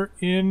here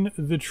in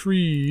the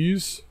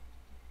trees.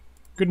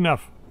 Good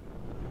enough.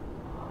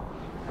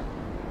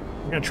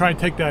 I'm going to try and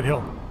take that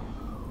hill.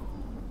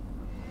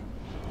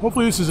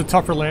 Hopefully this is a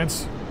tougher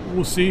lance.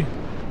 We'll see.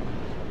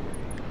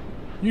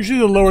 Usually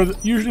the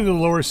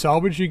lower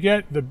salvage you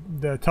get,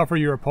 the tougher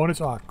your opponents.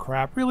 Oh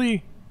crap,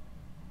 really?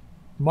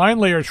 Mine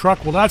layer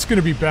truck, well that's going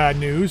to be bad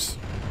news.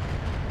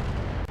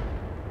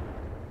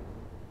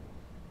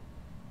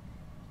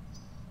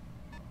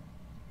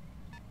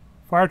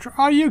 Fire truck,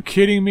 are you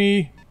kidding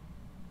me?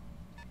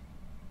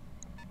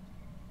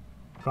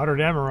 Got her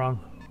damn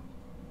wrong.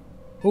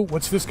 Oh,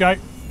 what's this guy?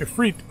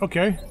 Ifrit,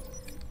 okay.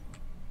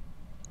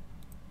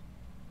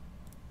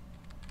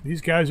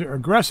 These guys are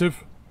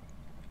aggressive.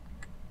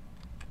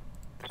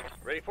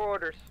 Ready for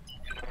orders.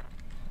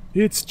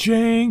 It's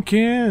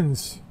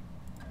Jenkins!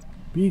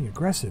 Being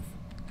aggressive.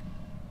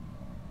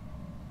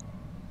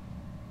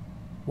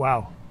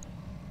 Wow.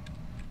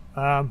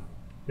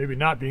 Maybe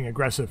not being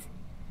aggressive.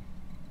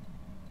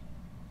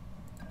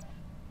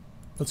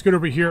 Let's get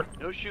over here.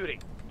 No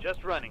shooting,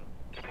 just running.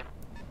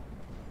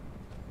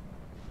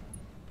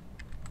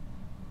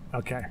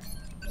 Okay.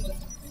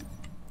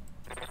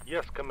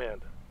 Yes,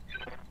 Commander.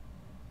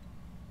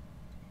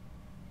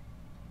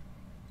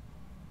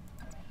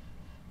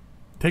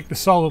 Take the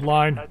solid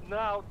line. And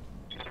now,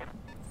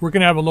 We're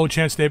going to have a low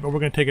chance state, but we're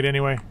going to take it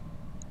anyway.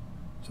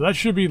 So that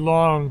should be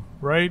long,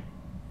 right?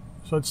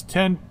 So it's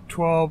 10,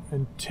 12,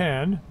 and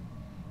 10.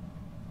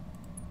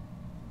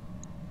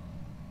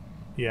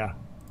 Yeah.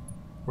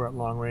 We're at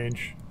long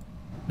range.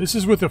 This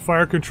is with the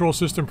fire control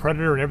system,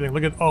 Predator, and everything.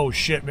 Look at... Oh,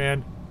 shit,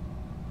 man.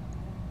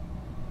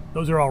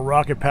 Those are all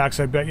rocket packs,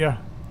 I bet ya.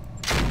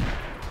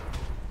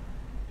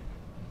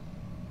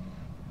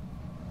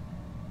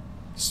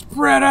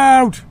 Spread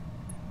out!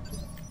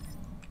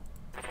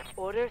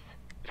 Orders?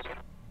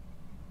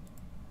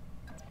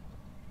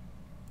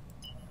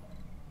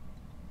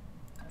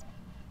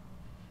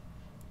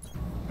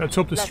 Let's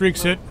hope the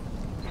streaks hit.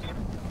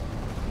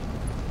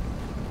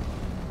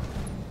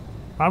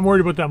 I'm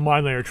worried about that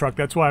mine layer truck.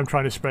 That's why I'm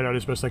trying to spread out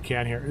as best I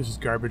can here. This is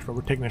garbage, but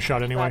we're taking a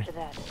shot anyway. After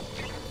that.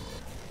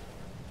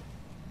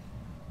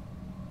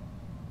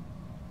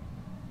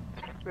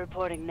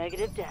 Reporting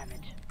negative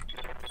damage.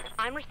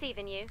 I'm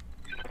receiving you.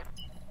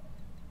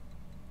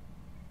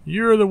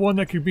 You're the one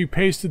that could be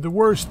pasted the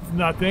worst,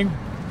 nothing.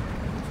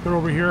 Let's go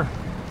over here.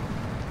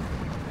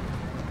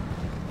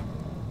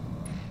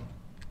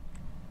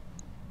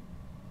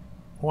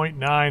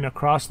 .9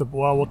 across the...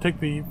 Well, we'll take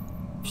the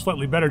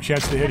slightly better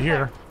chance to hit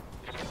here.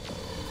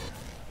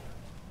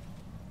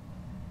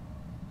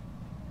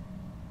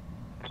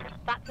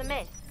 That's a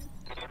miss.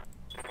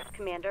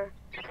 Commander.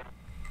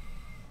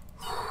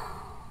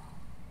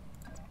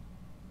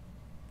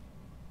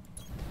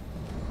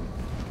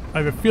 I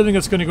have a feeling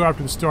it's going to go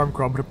after the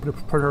Stormcrow. I'm going to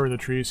put her in the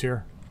trees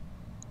here.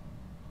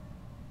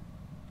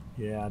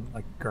 Yeah,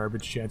 like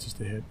garbage chances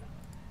to hit.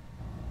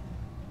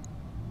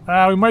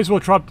 We might as well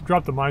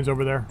drop the mines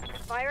over there.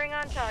 Firing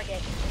on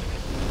target.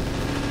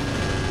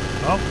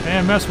 Oh,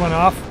 AMS went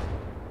off.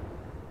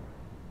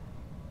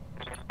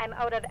 I'm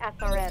out of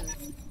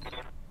SRM.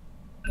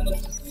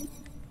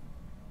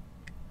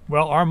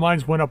 Well, our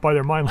mines went up by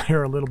their mine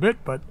layer a little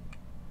bit, but...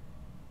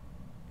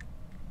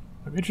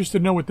 I'm interested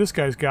to know what this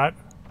guy's got.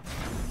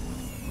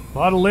 A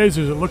lot of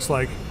lasers, it looks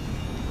like.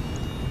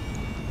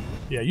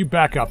 Yeah, you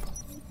back up.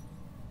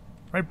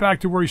 Right back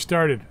to where he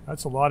started.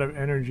 That's a lot of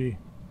energy.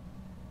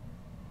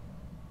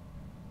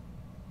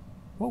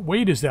 What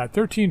weight is that?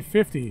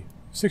 1350.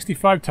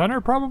 65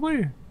 tonner,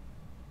 probably?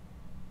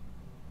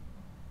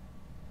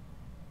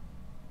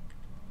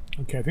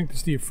 Okay, I think this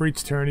is the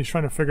Ifrit's turn. He's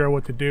trying to figure out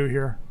what to do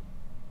here.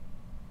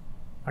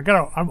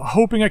 I'm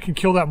hoping I can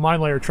kill that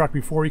mine layer truck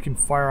before he can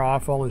fire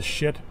off all his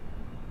shit.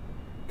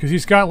 Because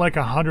he's got like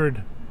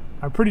 100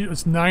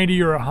 It's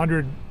 90 or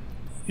 100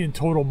 in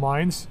total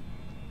mines.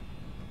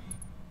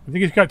 I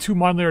think he's got 2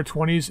 mine layer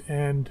 20s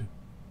and...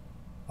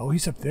 Oh,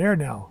 he's up there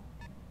now.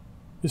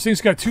 This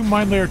thing's got 2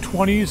 mine layer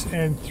 20s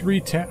and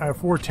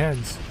 4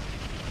 10s.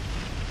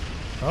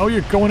 Oh,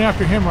 you're going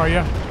after him, are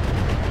you?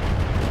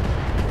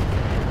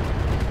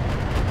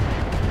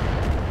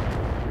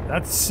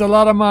 That's a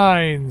lot of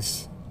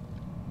mines.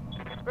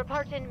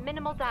 Reporting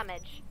minimal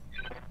damage.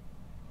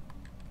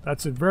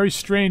 That's a very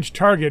strange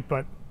target,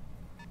 but...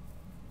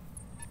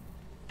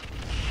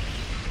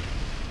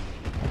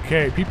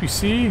 Okay,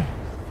 PPC,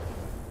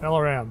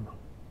 LRM.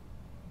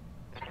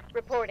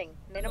 Reporting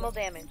minimal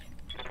damage.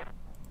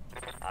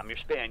 I'm your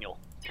spaniel.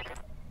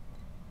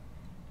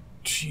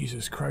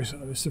 Jesus Christ,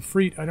 this is a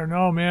freak. I don't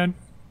know, man.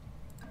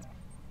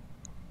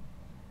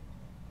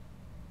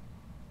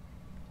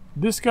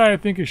 This guy, I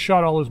think, has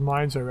shot all his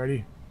mines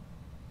already.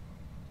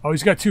 Oh,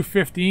 he's got 2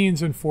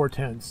 15s and 4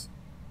 10s.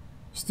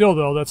 Still,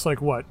 though, that's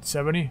like, what,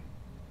 70?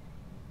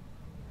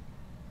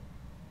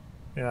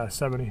 Yeah,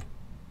 70.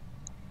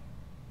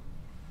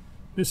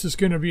 This is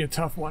going to be a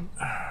tough one.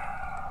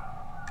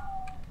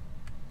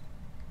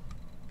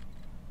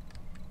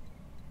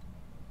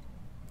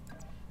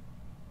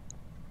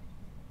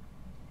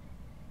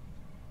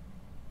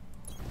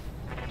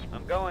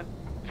 I'm going.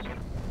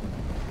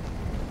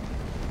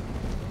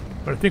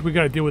 But I think we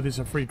got to deal with this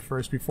Ifrit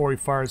first before he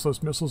fires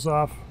those missiles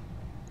off.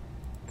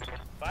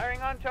 Firing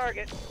on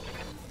target.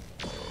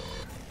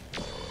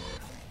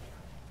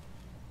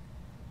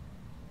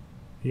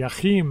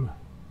 Yachim.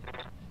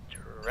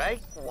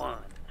 Strike 1.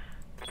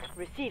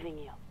 Receiving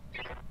you.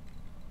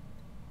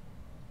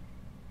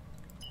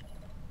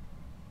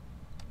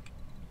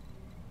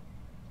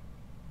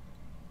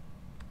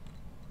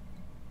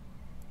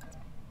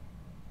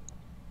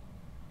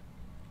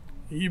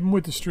 Even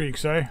with the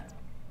streaks, eh?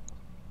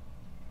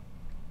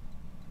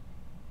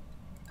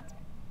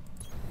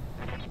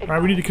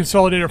 Alright, we need to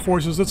consolidate our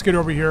forces. Let's get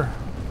over here.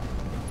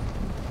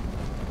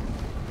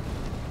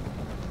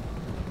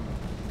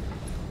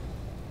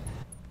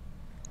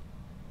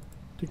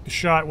 Take the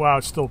shot. Wow,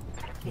 it's still...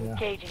 Yeah.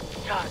 Engaging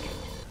target.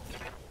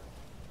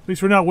 At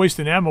least we're not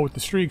wasting ammo with the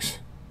streaks.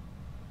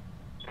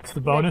 It's the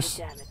bonus.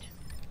 Negative damage.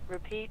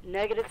 Repeat,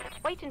 negative.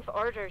 Waiting for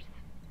orders.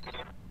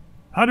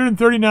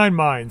 139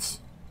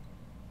 mines.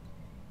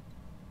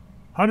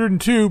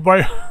 102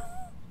 by...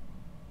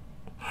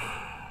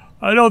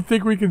 I don't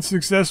think we can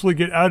successfully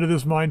get out of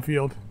this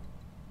minefield.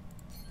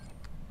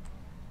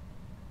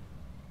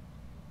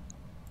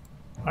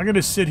 I'm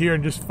gonna sit here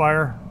and just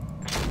fire.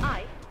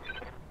 Aye.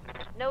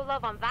 No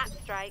love on that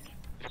strike.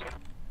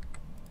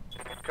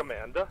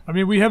 Commander. I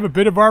mean, we have a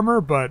bit of armor,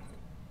 but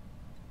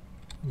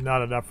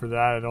not enough for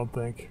that, I don't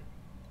think.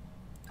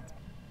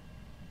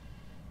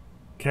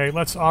 Okay,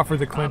 let's offer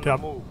the Clint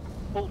up. Move.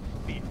 Full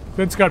speed.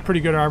 Clint's got pretty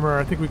good armor.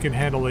 I think we can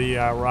handle the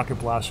rocket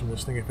blast from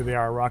this thing if they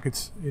are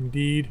rockets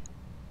indeed.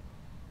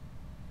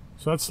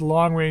 So that's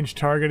long-range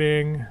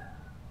targeting.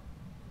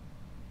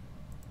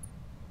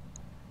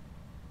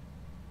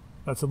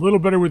 That's a little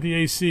better with the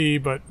AC,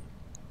 but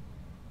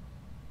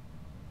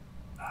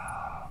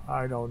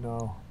I don't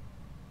know.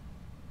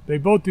 They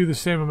both do the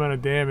same amount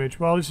of damage.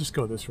 Well, let's just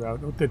go this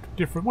route.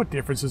 What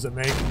difference does it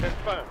make?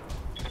 Confirm.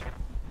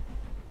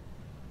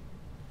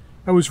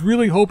 I was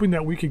really hoping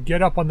that we could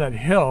get up on that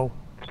hill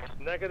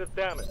Negative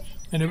damage.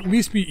 and at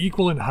least be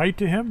equal in height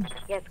to him.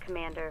 Yes,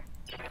 Commander.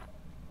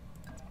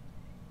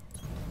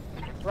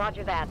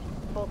 Roger that.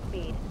 Full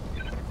speed.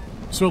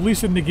 So at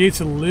least it negates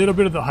a little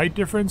bit of the height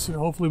difference, and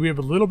hopefully we have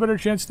a little better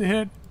chance to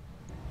hit.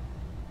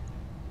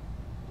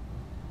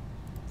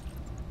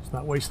 Let's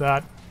not waste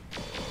that.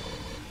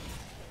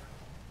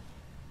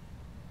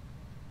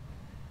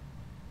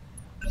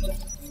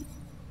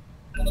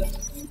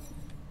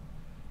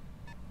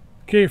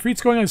 Okay, if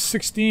Ifrit's going on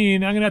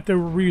 16, I'm going to have to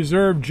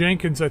reserve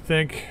Jenkins, I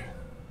think.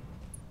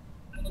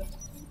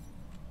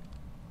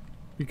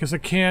 Because I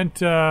can't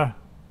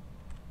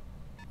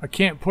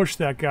push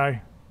that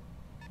guy.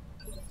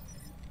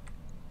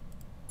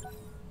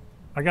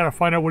 I gotta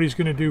find out what he's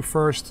gonna do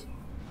first.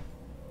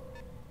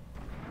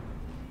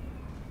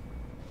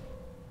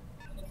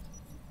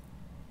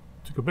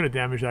 Took a bit of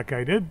damage that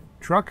guy did.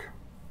 Truck.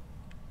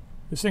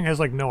 This thing has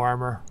like no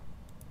armor.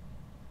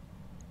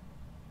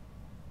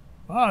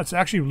 Ah, it's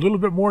actually a little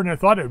bit more than I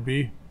thought it would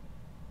be.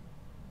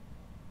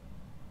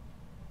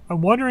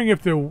 I'm wondering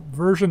if the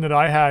version that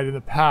I had in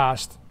the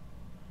past,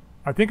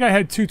 I think I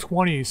had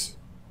 220s.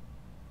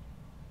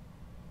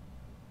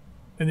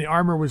 And the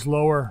armor was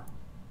lower.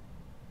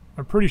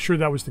 I'm pretty sure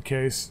that was the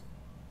case.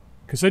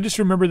 Because I just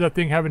remember that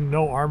thing having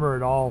no armor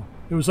at all.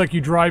 It was like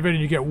you drive in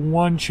and you get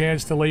one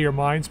chance to lay your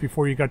mines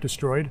before you got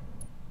destroyed.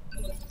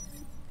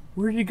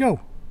 Where did he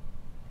go?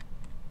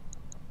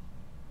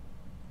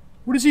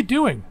 What is he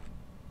doing?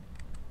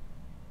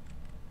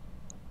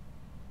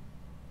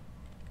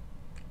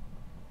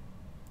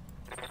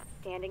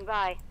 Standing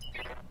by.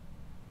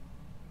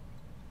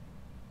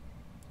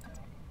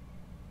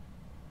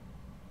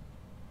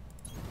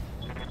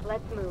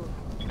 Let's move.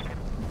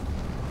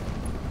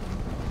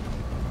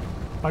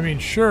 I mean,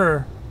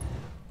 sure.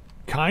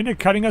 kind of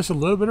cutting us a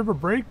little bit of a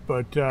break,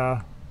 but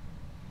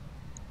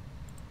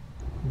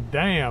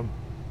damn.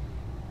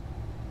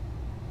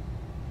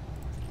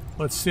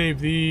 Let's save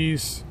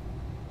these.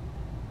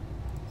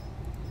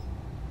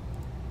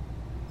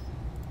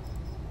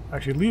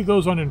 Actually, leave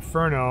those on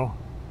Inferno.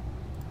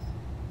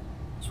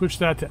 Switch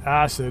that to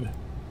Acid.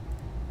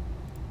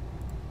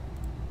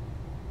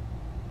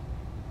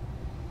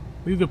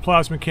 Leave the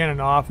plasma cannon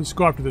off. Let's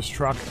go after this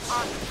truck.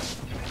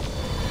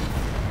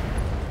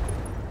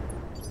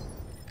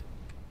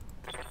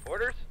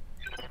 Orders?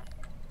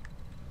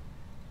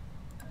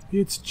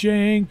 It's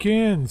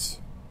Jenkins.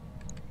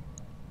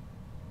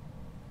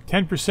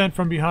 10%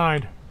 from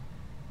behind.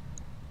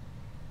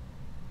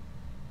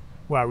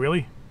 Wow,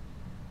 really?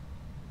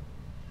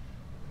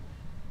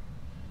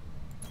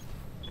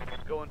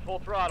 Going full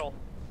throttle.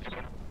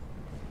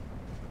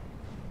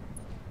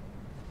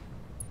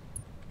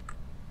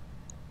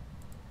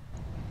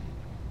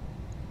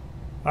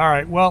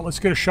 Alright, well, let's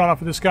get a shot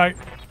off of this guy.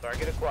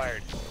 Target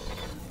acquired.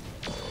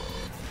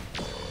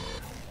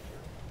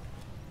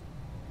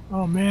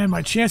 Oh man,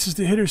 my chances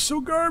to hit are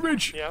so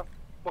garbage. Yeah?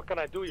 What can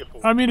I do you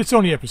for? I mean, it's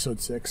only episode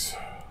 6.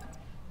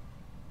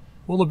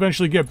 We'll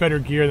eventually get better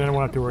gear, then I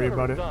won't have to worry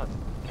about it. Done.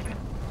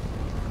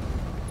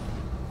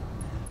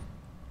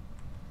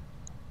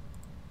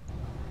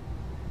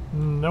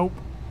 Nope.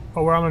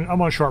 Oh,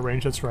 I'm on short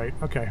range, that's right.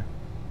 Okay.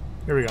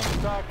 Here we go.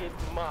 Target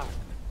marked.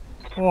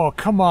 Oh,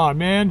 come on,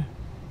 man.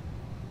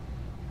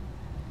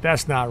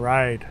 That's not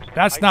right.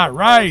 That's not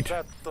right.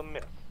 That's a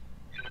miss.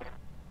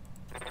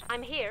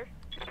 I'm here.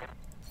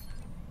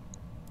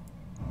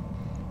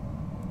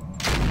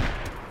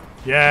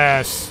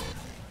 Yes.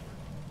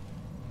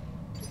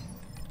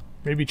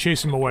 Maybe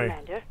chase him away.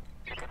 Commander.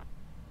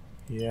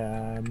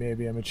 Yeah,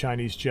 maybe I'm a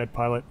Chinese jet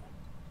pilot.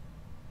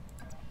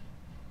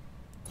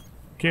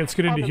 Okay, let's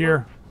get into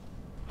here.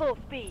 Full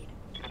speed.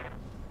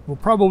 We'll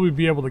probably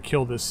be able to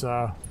kill this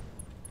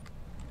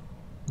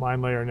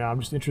mine layer now. I'm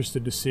just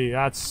interested to see.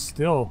 That's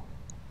still...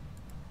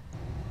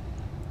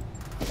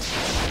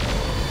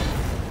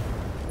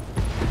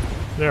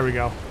 There we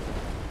go.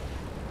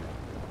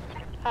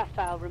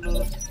 Hostile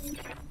removed.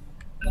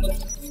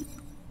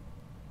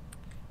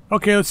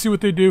 Okay, let's see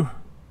what they do.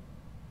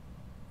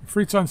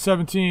 Freet's on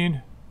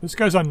 17. This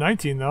guy's on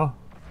 19, though.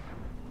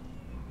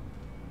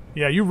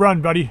 Yeah, you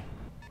run, buddy.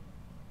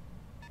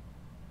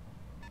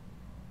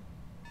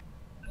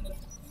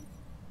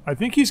 I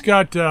think he's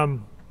got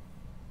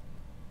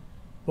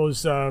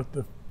those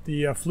the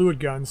fluid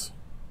guns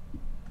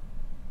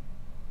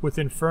with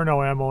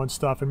Inferno ammo and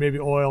stuff, and maybe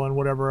oil and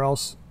whatever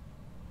else.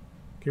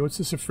 Okay, what's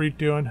this Efreet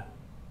doing?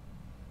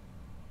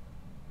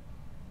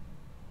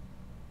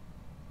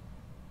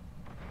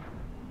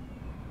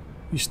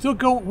 You still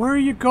go? Where are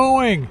you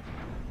going?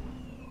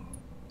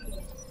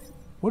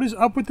 What is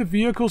up with the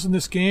vehicles in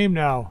this game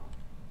now?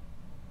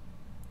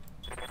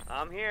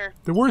 I'm here.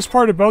 The worst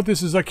part about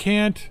this is I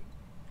can't...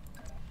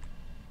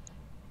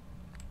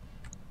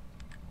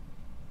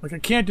 Like, I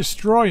can't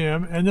destroy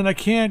him, and then I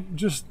can't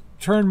just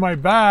turn my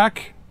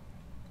back.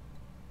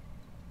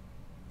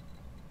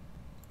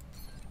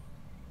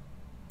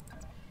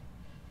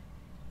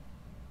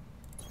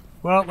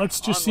 Well, let's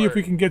just see if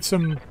we can get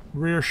some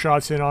rear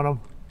shots in on him.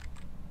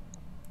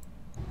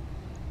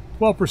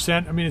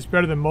 12%. I mean, it's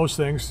better than most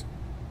things.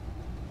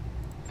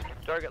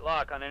 Target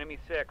lock on enemy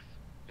 6.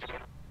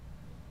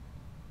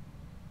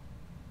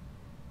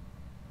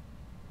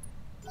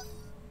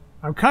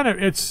 I'm kind of...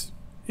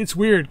 It's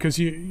weird, because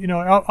you know,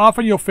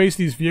 often you'll face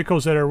these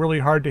vehicles that are really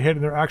hard to hit,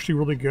 and they're actually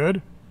really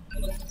good.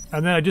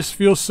 And then I just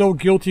feel so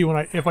guilty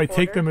when if I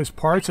take them as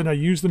parts and I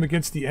use them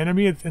against the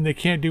enemy and they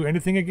can't do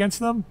anything against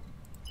them.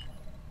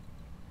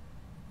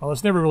 Well,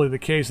 that's never really the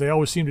case. They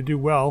always seem to do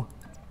well.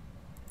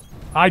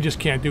 I just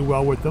can't do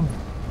well with them.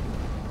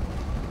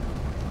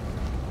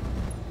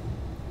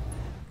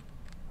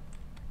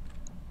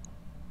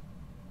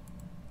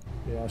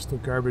 Yeah, still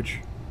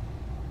garbage.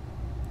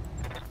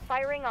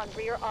 Firing on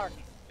rear arc.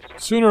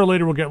 Sooner or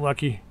later we'll get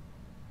lucky.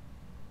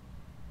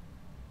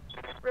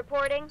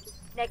 Reporting.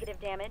 Negative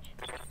damage.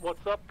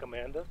 What's up,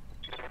 Commander?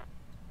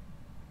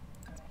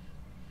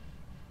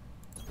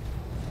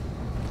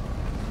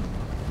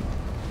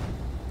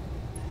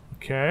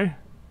 Okay.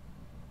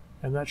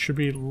 And that should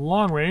be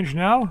long range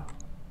now.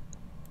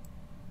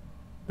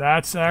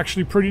 That's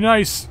actually pretty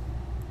nice.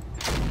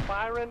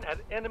 Firing at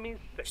enemy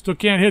 6. Still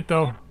can't hit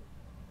though.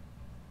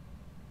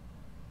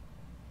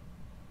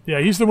 Yeah,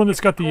 he's the one that's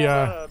got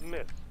the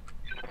miss.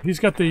 he's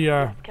got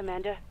the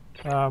Commander.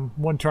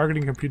 one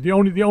targeting computer.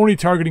 The only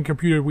targeting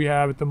computer we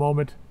have at the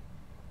moment.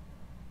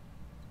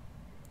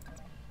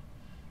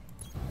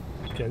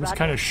 Okay, this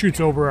kind of shoots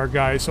over our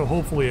guys, so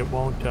hopefully it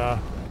won't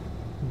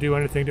do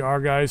anything to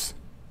our guys.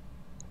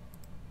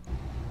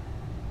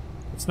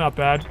 It's not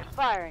bad.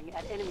 Firing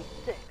at enemy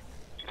 6.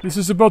 This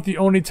is about the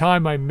only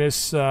time I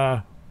miss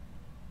the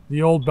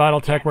old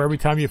Battletech, where every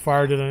time you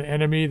fired at an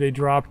enemy, they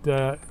dropped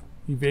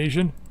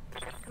evasion.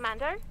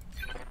 Commander?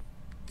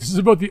 This is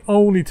about the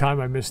only time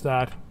I missed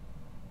that.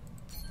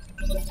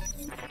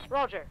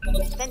 Roger.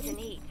 Vent and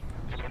heat.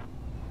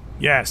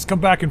 Yes, come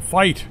back and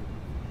fight.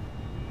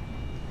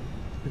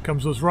 Here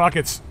comes those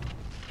rockets.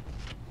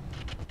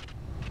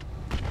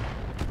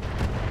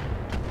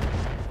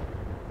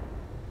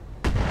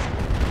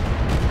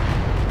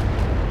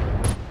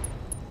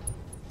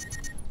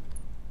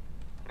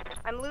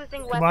 I'm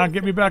losing Come on,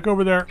 get me back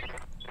over there.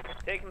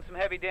 Taking some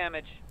heavy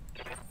damage.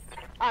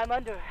 I'm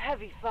under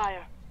heavy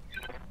fire.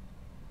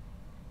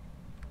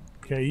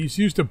 Okay, he's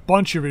used a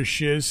bunch of his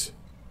shiz.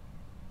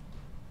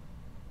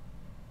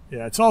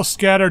 Yeah, it's all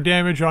scatter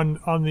damage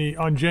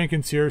on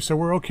Jenkins here, so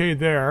we're okay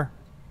there.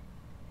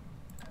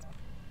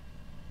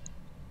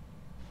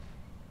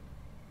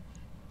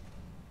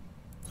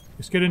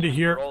 Let's get into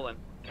here. Rolling.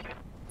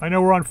 I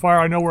know we're on fire,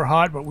 I know we're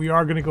hot, but we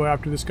are going to go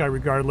after this guy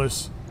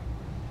regardless.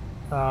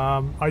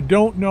 I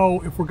don't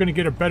know if we're going to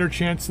get a better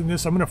chance than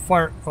this. I'm going to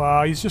fire...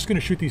 he's just going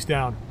to shoot these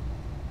down.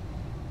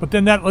 But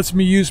then that lets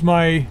me use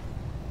my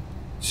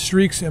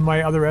streaks and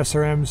my other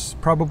SRMs,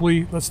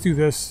 probably. Let's do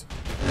this.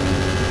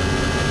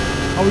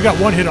 Oh, we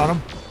got one hit on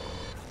him.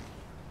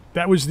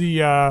 That was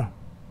the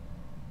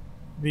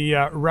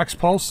Rex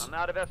Pulse. I'm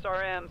out of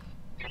SRMs.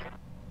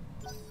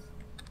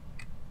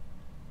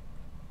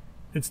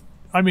 It's,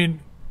 I mean,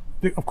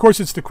 of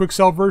course it's the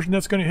Quikscell version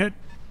that's going to hit.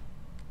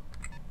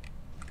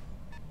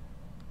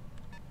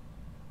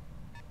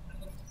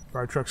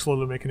 Fire truck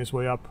slowly making his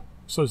way up.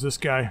 So is this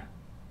guy.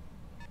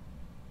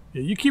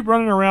 Yeah, you keep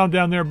running around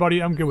down there,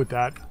 buddy. I'm good with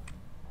that.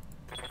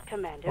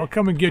 Commander. I'll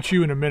come and get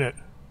you in a minute.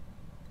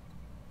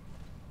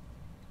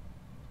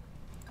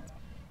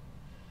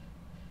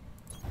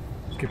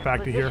 Let's get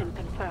back to here. Position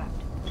confirmed.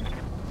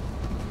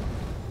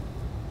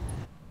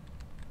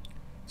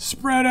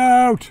 Spread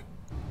out!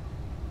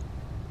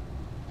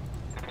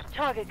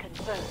 Target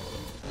confirmed.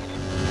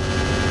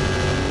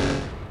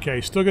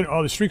 Okay, still gonna...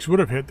 Oh, the streaks would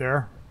have hit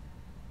there.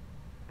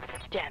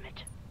 Damn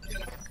it.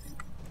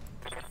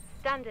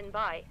 Standing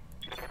by.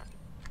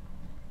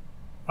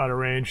 Out of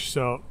range,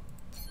 so...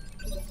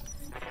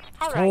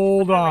 All right,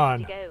 Hold we're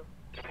on. ready to go.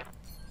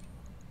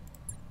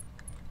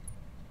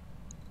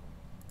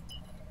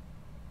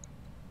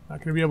 Not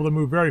going to be able to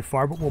move very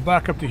far, but we'll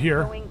back up to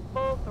here. Going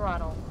full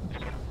throttle.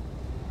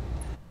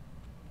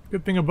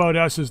 Good thing about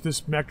us is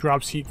this mech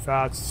drops heat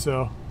fast,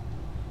 so...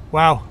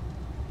 Wow.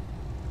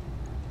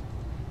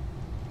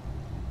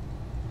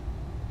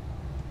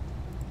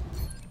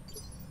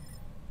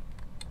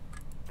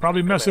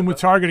 Probably messing with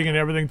targeting and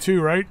everything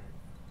too, right?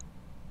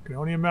 Can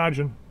only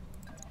imagine.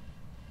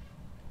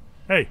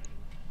 Hey.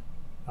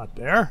 Not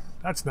there.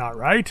 That's not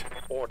right.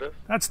 Orders.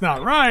 That's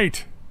not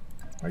right.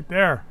 Right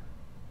there.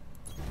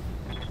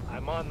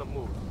 I'm on the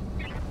move.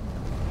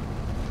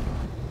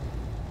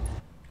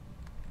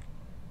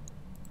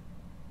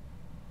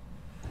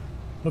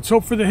 Let's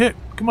hope for the hit.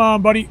 Come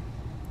on, buddy.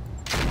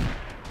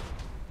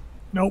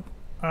 Nope.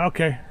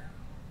 Okay.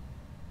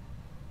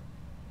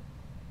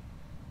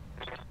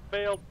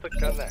 Failed to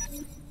connect.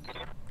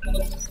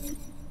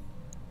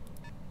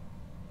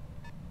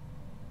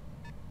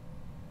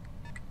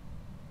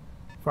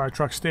 Fire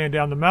truck staying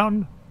down the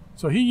mountain.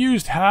 So he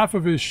used half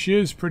of his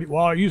shiz pretty...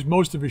 Well, he used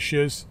most of his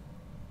shiz.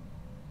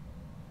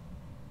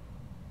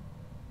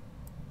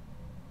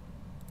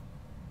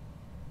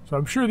 So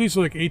I'm sure these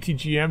are like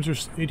ATGMs or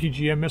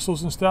ATGM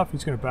missiles and stuff.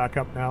 He's going to back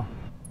up now.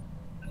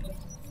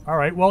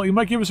 Alright, well, he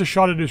might give us a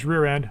shot at his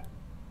rear end.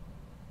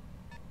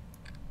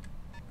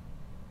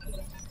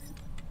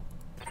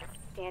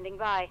 Standing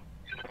by.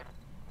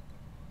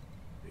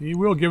 He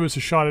will give us a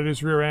shot at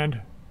his rear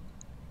end.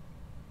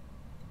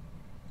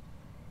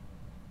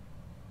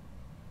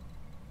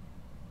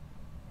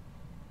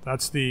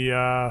 That's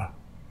the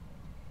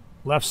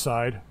left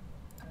side.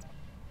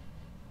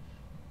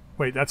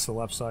 Wait, that's the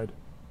left side.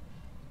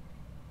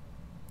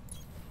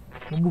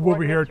 We'll move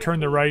over here, turn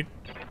the right.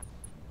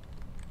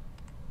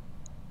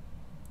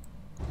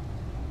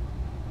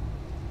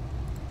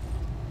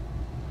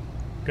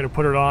 Gonna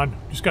put it on.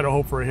 Just gotta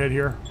hope for a hit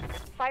here.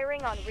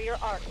 Firing on rear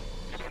arc.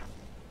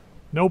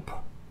 Nope.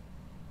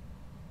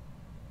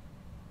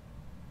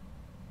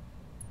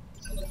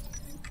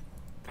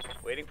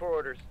 Waiting for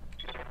orders.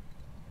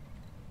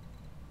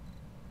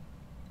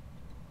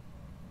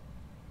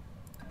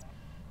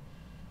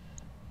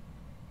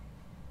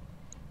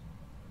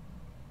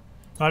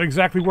 Not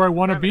exactly where I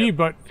want to be,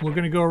 but we're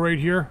gonna go right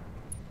here.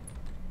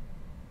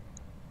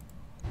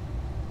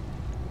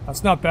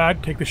 That's not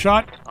bad. Take the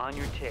shot. On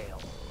your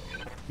tail.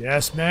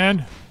 Yes,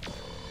 man.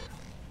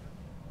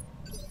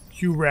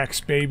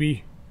 Q-Rex,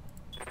 baby.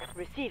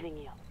 Receiving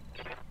you.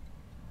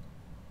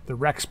 The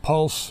Rex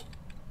Pulse.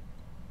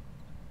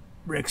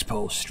 Rex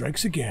Pulse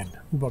strikes again.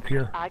 Move up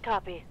here. I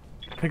copy.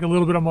 Take a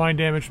little bit of mine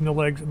damage from the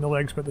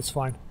legs, but that's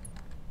fine.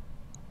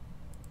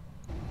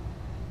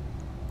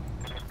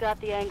 Got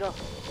the angle.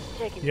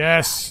 Taking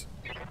Yes.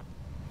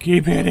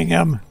 Keep hitting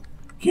him.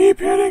 Keep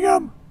hitting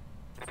him.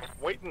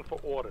 Waiting for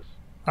orders.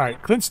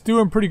 Alright, Clint's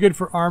doing pretty good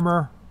for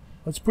armor.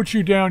 Let's put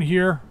you down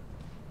here.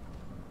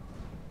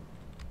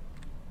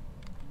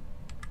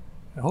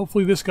 And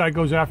hopefully this guy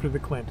goes after the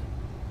Clint.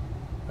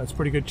 That's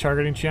pretty good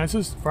targeting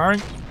chances. Firing.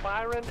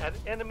 Firing at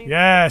enemy.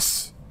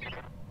 Yes.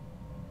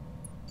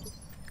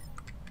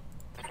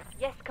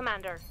 Yes,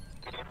 Commander.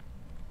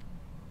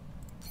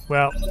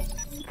 Well,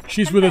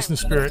 she's with us in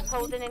spirit.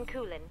 Holding and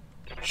cooling.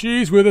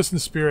 She's with us in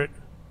spirit.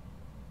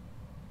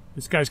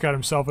 This guy's got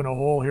himself in a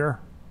hole here.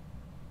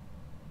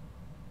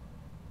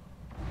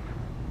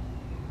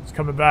 He's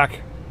coming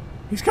back.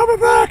 He's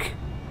coming back!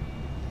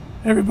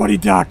 Everybody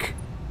duck!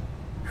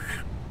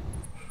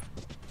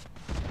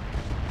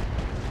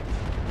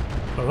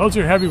 Oh, those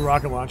are heavy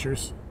rocket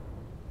launchers.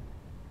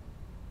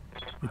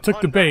 You took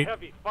the bait.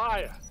 Heavy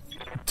fire.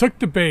 You took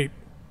the bait.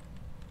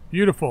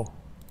 Beautiful.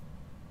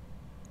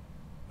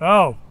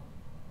 Oh.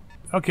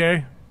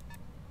 Okay.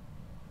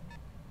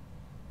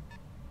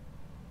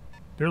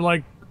 They're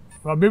like...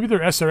 Well, maybe they're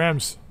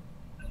SRMs.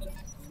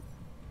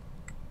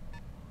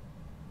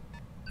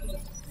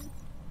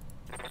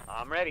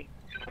 I'm ready.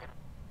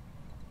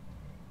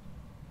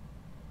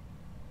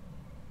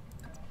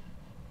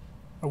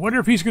 I wonder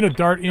if he's going to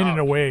dart in and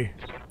away.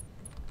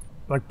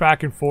 Like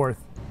back and forth.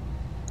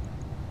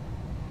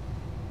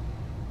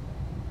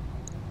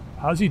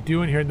 How's he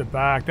doing here in the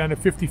back? Down to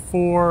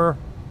 54.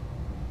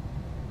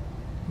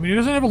 I mean, he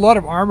doesn't have a lot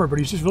of armor, but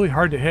he's just really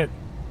hard to hit.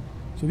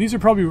 So these are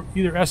probably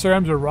either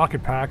SRMs or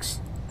rocket packs.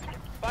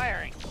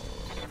 Firing.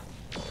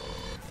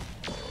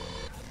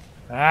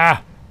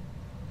 Ah!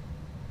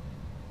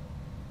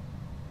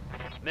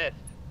 Missed.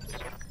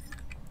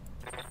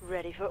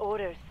 Ready for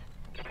orders.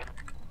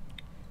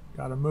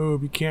 Gotta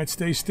move. You can't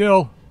stay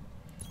still.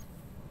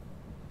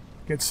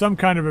 Get some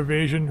kind of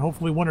evasion.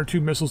 Hopefully one or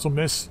two missiles will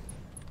miss.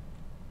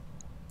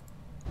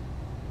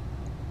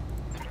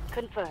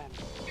 Confirmed.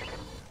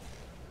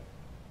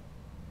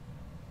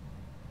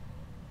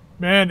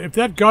 Man, if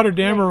that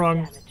Goddamn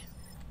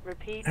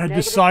Repeat, had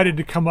negative decided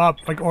to come up,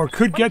 like, or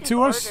could get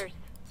to us, Orders.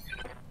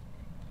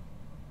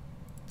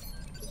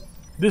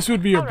 this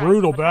would be a All right,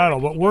 brutal what's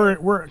battle. already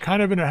But we're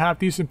kind of in a half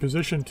decent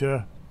position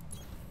to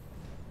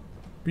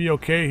be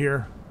okay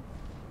here.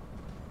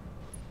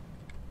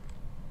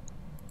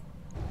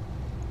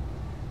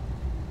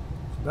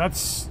 So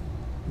that's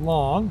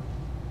long.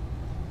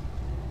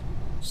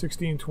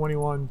 16,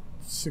 21,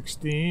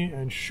 16,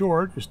 and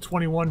short is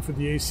 21 for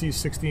the AC,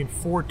 16,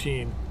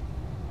 14.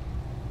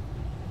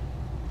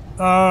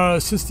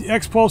 Since the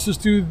X-pulses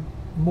do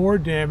more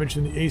damage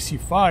than the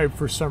AC-5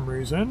 for some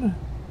reason,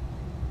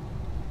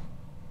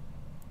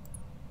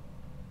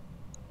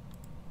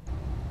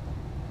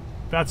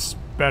 that's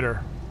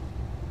better.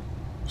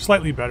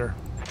 Slightly better.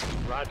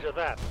 Roger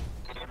that.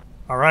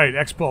 Alright,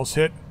 X-pulse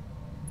hit.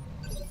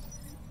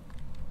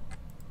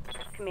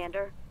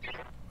 Commander.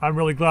 I'm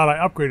really glad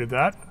I upgraded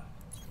that.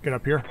 Get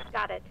up here.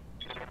 Got it.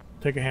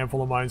 Take a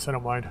handful of mines, I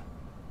don't mind.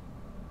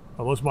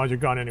 Oh, those mines are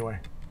gone anyway.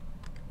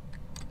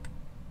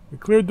 We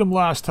cleared them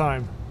last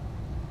time.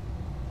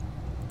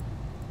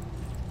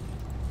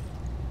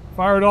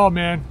 Fire it all,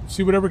 man.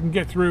 See whatever can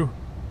get through.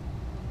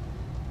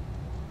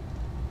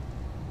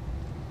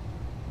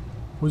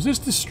 Was this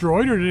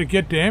destroyed or did it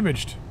get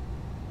damaged?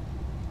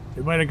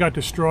 It might have got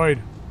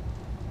destroyed.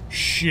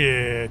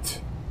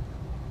 Shit.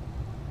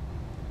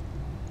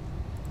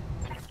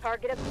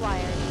 Target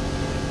acquired.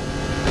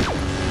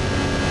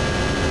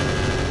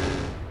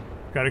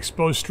 Got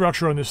exposed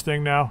structure on this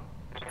thing now.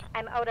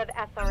 I'm out of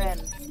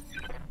SRM.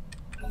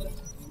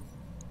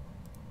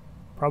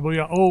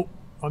 Probably, oh,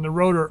 on the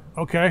rotor.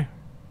 Okay.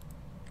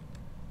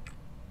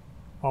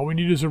 All we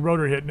need is a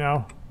rotor hit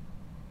now.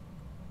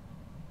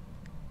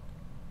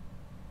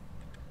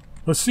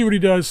 Let's see what he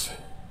does.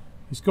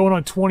 He's going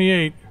on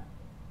 28.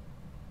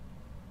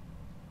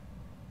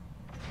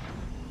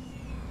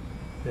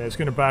 Yeah, he's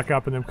going to back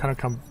up and then kind of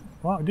come...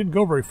 Well, it didn't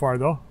go very far,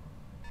 though.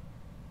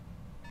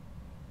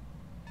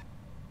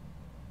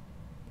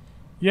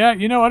 Yeah,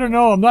 you know, I don't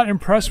know. I'm not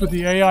impressed with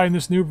the AI in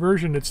this new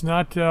version. It's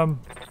not...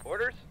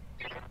 Orders?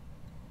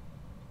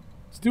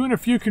 It's doing a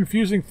few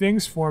confusing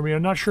things for me.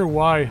 I'm not sure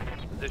why.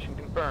 Position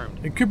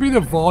confirmed. It could be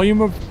the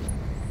volume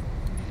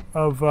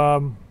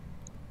of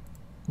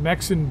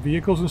mechs and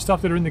vehicles and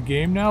stuff that are in the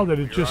game now that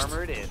it Your just...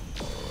 armor it is.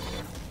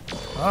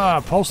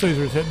 Ah, pulse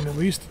laser is hitting at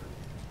least.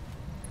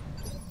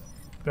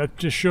 That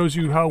just shows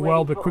you how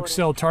well the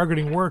Quikscell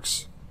targeting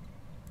works.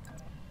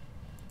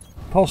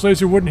 Pulse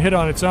laser wouldn't hit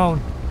on its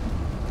own.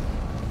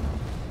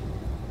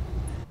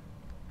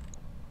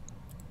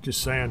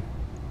 Just saying.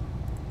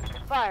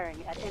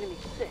 Firing at enemy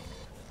 6.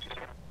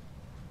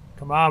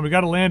 Come on, we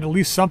gotta land at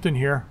least something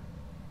here.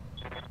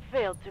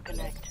 Failed to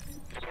connect.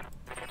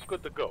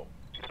 Good to go.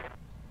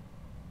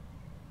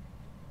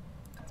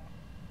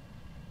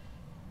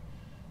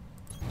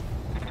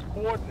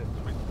 Coordinates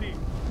received.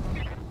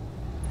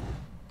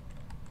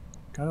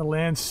 Gotta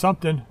land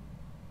something.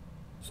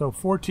 So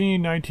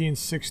 14, 19,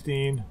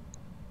 16,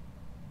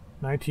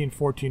 19,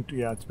 14.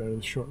 Yeah, it's better.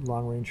 The short,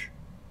 long range.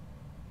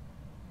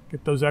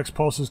 Get those X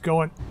pulses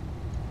going.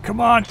 Come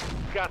on!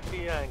 Got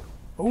the angle.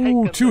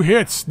 Ooh, 2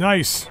 hits.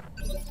 Nice.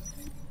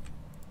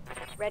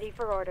 Ready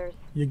for orders.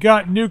 You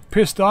got Nuke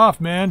pissed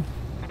off, man.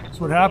 That's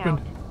what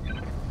happened.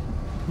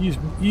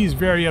 He's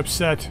very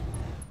upset.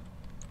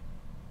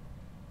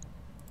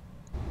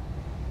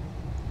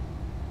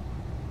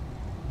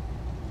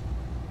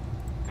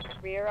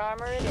 Rear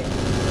armor it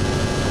is.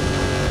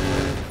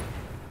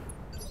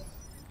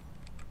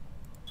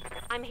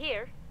 I'm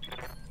here.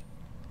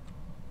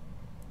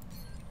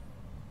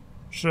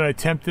 Should I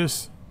attempt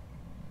this?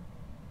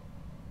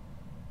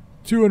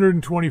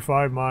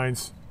 225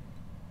 mines.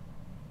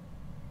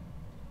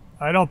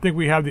 I don't think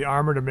we have the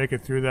armor to make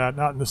it through that.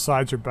 Not in the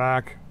sides or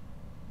back.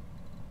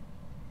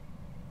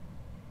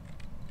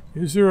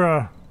 Is there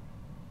a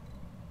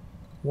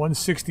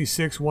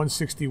 166,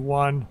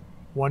 161,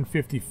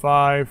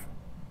 155?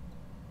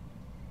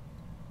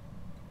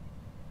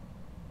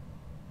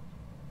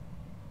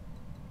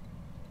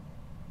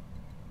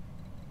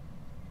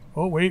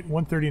 Oh wait,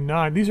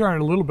 139. These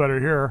aren't a little better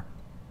here.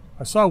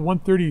 I saw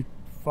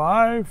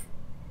 135,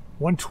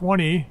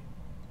 120,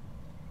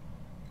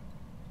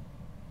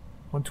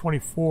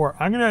 124.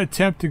 I'm going to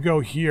attempt to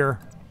go here.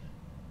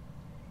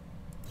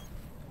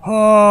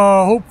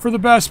 Oh, hope for the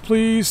best,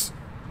 please.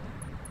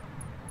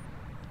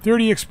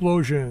 30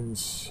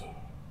 explosions.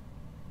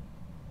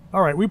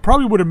 Alright, we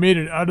probably would have made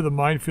it out of the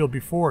minefield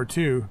before,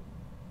 too.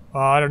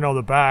 I don't know,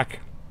 the back.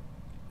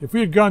 If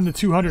we had gone the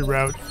 200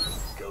 route,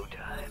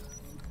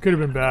 could have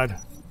been bad.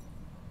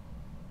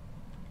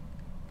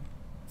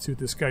 Let's see what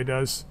this guy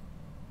does.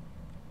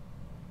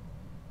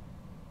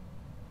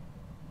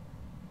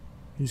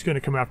 He's going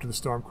to come after the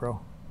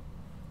Stormcrow.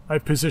 I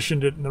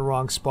positioned it in the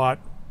wrong spot.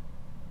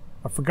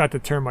 I forgot to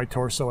turn my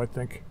torso, I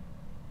think.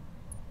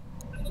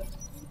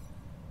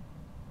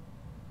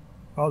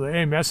 Oh, the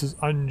AMS is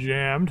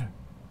unjammed.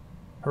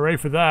 Hooray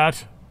for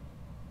that.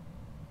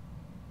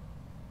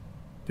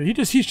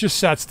 He's just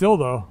sat still,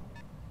 though.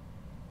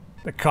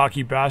 The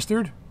cocky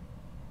bastard.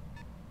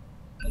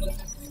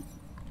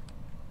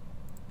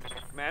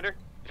 Commander?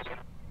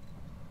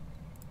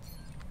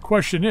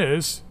 Question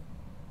is...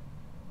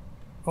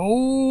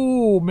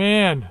 Oh,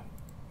 man.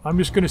 I'm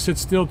just going to sit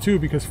still, too,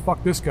 because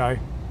fuck this guy.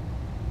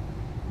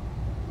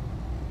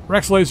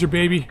 Rex Laser,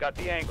 baby. Got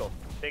the angle.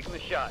 Taking the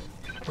shot.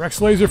 Rex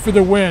Laser for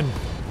the win.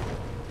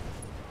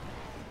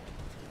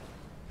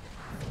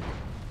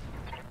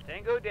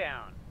 Tango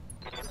down.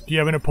 Do you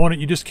have an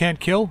opponent you just can't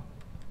kill?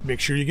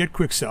 Make sure you get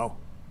Quikscell.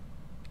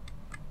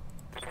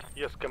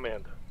 Yes,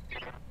 Commander.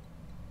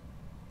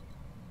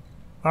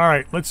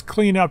 Alright, let's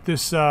clean up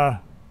this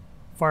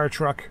fire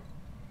truck.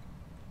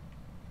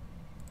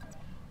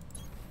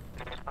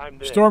 I'm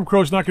there.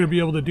 Stormcrow's not going to be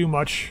able to do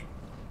much.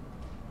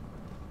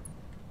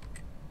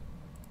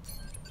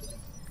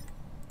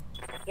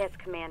 Yes,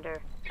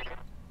 Commander.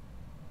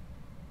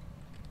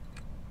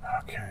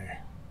 Okay.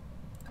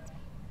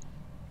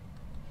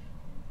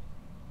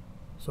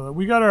 So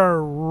we got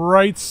our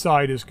right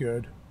side is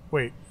good.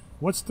 Wait,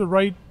 what's the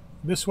right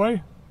this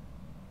way?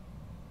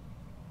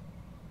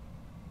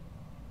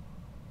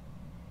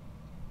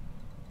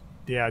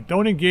 Yeah,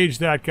 don't engage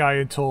that guy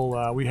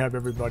until we have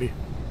everybody.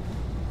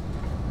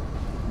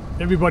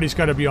 Everybody's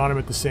got to be on him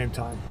at the same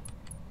time.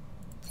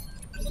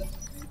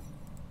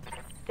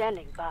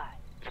 Standing by.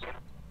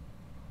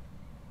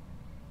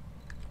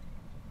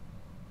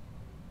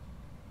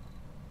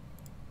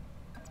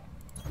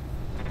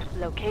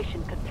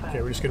 Location confirmed.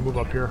 Okay, we're just going to move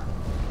up here.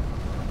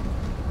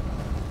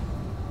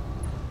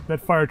 That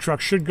fire truck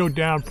should go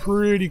down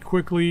pretty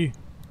quickly.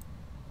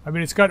 I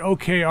mean, it's got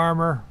okay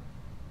armor,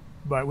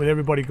 but with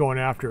everybody going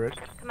after it.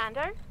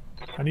 Commander?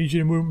 I need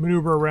you to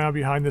maneuver around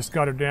behind this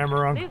goddamn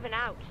rung. Moving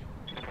out.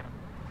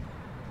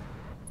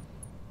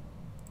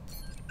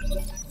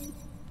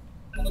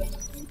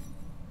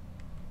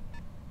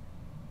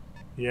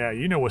 Yeah,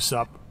 you know what's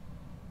up.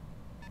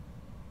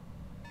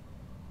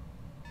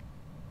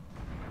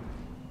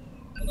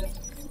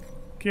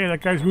 Okay,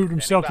 that guy's moved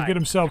himself to get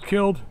himself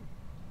killed.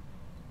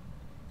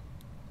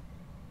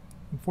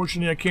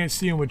 Unfortunately, I can't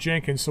see him with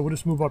Jenkins, so we'll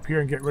just move up here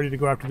and get ready to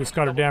go after this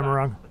goddamn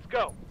rung. Let's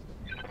go.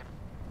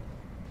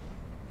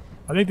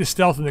 I think the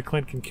stealth and the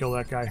Clint can kill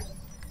that guy.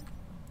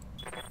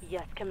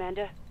 Yes,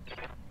 Commander.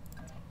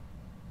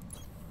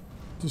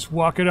 Just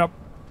walk it up.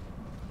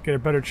 Get a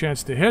better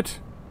chance to hit.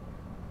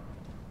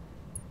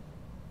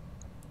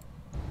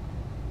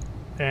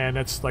 And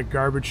that's like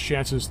garbage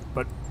chances,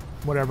 but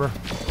whatever.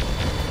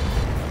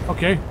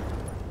 Okay.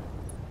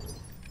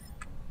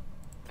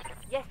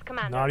 Yes,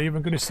 Commander. Not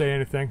even going to say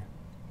anything.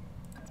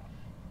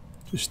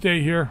 Just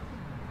stay here.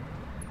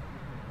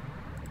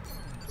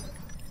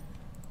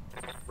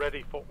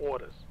 Ready for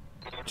orders.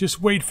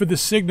 Just wait for the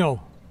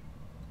signal.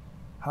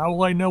 How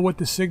will I know what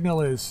the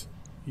signal is?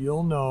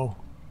 You'll know.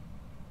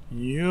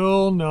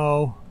 You'll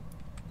know.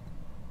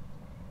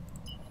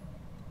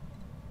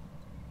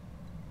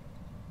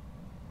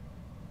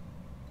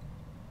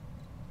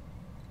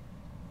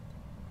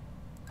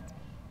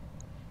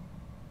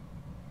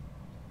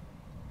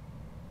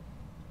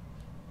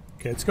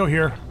 Okay, let's go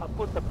here. I'll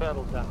put the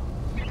pedal down.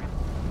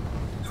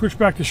 Switch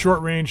back to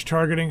short range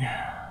targeting.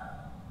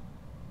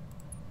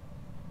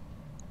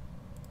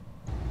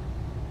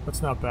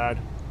 That's not bad.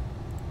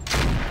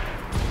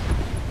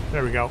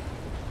 There we go.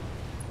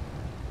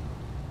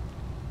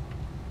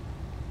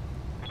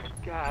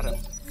 Got him.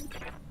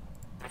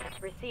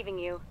 Receiving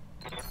you.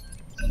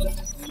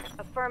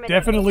 Affirmative.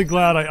 Definitely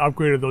glad I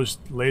upgraded those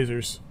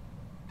lasers.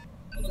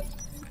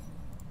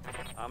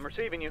 I'm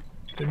receiving you.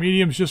 The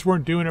mediums just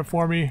weren't doing it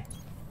for me.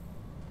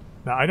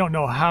 Now, I don't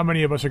know how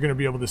many of us are going to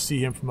be able to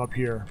see him from up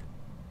here.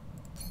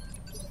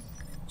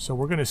 So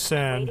we're going to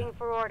send Waiting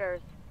for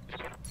orders.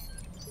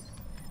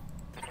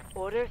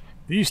 Orders?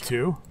 these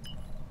two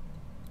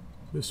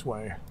this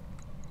way.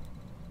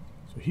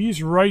 So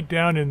he's right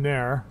down in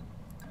there.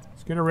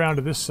 Let's get around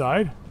to this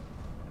side.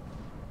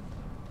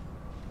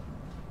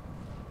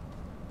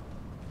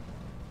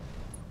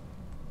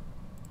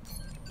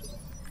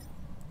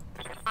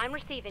 I'm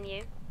receiving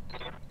you.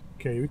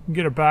 Okay, we can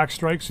get a back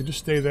strike, so just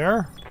stay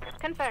there.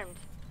 Confirmed.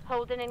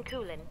 Holding and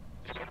cooling.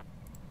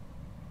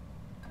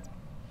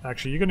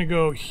 Actually, you're going to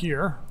go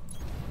here.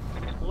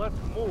 Let's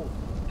move.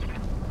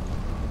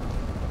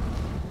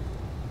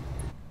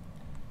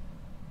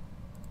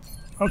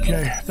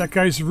 Okay, that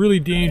guy's really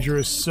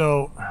dangerous,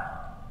 so...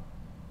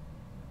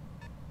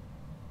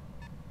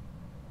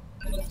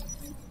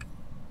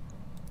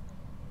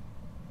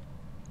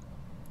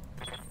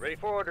 Ready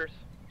for orders.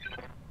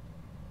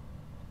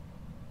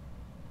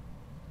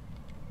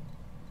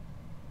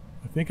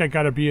 I think I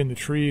gotta be in the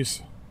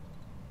trees.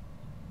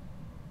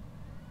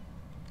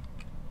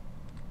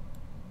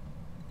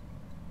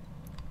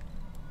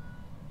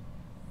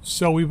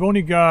 So we've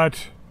only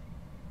got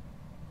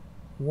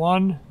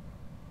 1,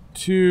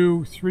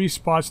 2, 3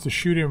 spots to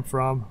shoot him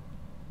from.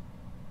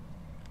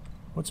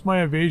 What's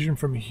my evasion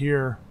from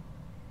here?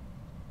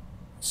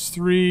 It's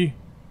 3,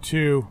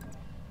 2.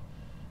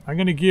 I'm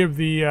gonna give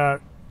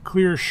the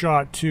clear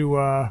shot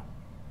to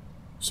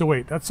so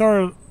wait, that's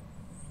our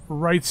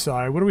right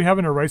side. What do we have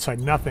on our right side?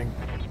 Nothing.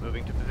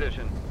 Moving to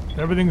position.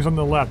 Everything's on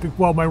the left.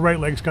 Well, my right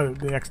leg's got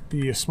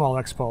the small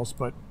X-pulse,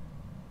 but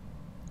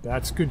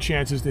that's good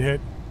chances to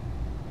hit.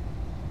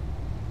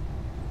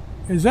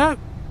 Is that...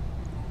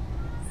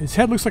 His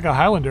head looks like a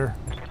Highlander.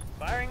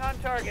 Firing on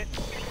target.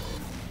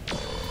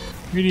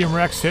 Medium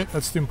Rex hit.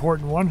 That's the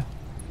important one.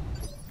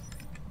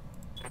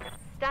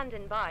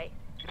 Standing by.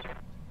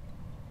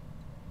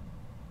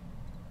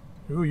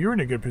 Ooh, you're in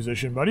a good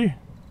position, buddy.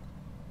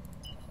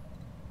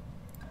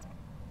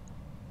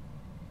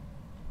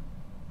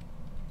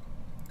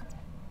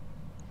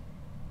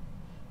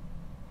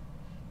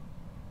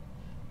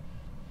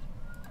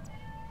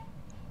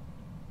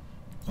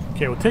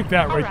 Okay, we'll take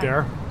that right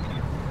there.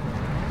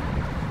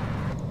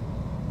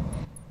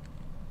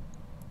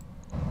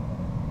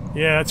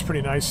 Yeah, that's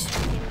pretty nice.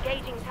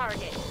 Engaging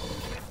target.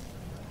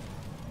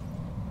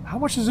 How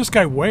much does this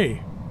guy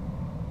weigh?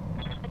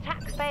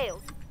 Attack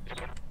failed.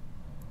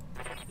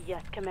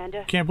 Yes,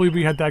 Commander. Can't believe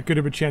we had that good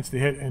of a chance to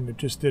hit and it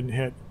just didn't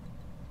hit.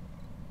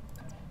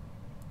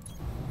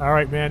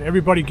 Alright, man.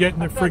 Everybody get in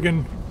the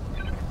friggin...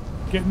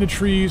 Get in the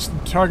trees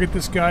and target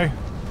this guy.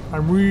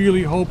 I'm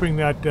really hoping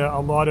that a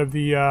lot of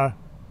the...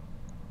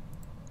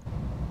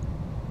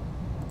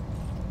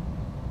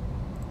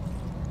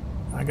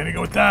 I'm gonna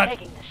go with that.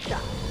 Taking the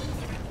shot.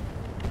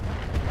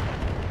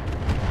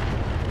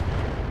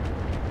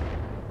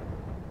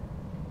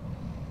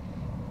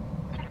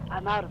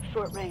 I'm out of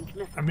short-range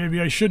missiles.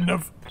 Maybe I shouldn't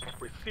have.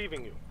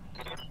 Receiving you.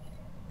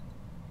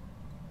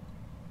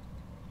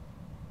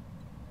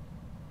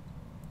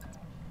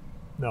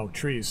 No,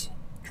 trees.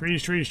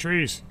 Trees, trees,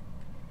 trees.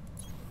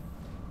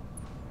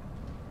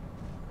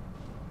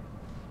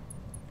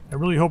 I'm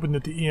really hoping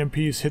that the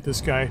EMPs hit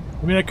this guy.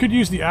 I mean, I could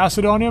use the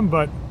acid on him,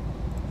 but...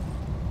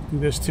 Do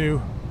this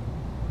too.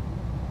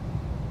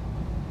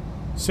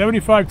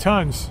 75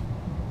 tons.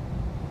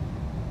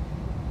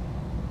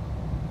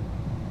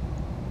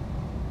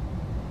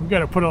 We've got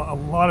to put a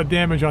lot of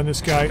damage on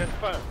this guy.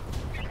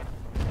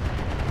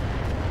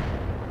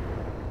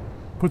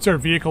 Puts our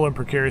vehicle in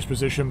precarious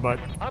position, but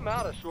I'm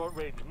out of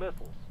short-range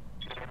missiles.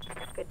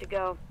 Good to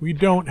go. we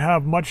don't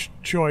have much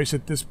choice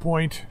at this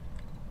point.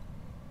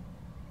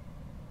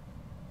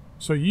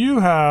 So you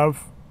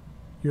have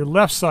your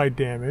left side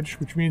damage,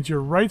 which means your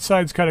right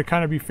side's got to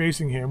kind of be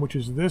facing him, which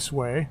is this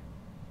way.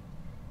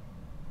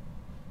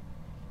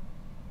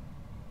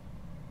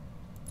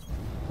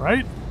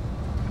 Right?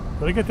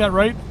 Did I get that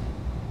right?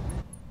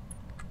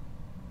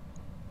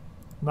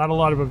 Not a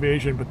lot of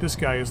evasion, but this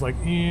guy is like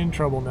in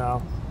trouble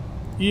now.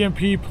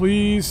 EMP,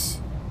 please.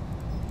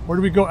 Where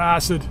do we go?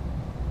 Acid.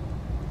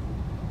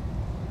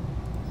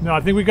 No,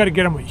 I think we got to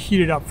get him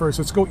heated up first.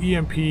 Let's go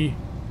EMP.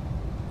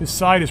 His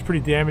side is pretty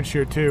damaged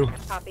here too.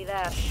 Copy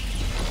that.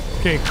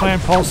 Okay, clan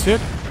pulse hit.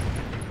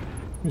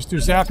 Mr.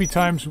 Zappy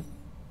times...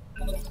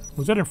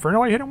 Was that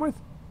Inferno I hit him with?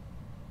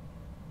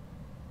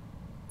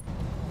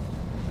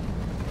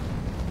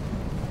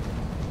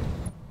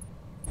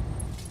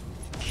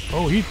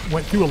 Oh, he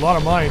went through a lot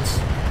of mines.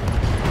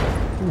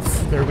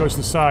 Oof, there goes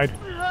the side.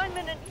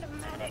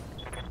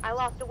 I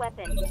lost a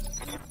weapon.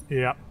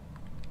 Yeah.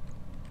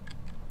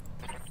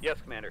 Yes,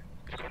 Commander.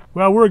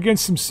 Well, we're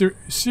against some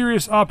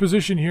serious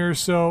opposition here,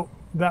 so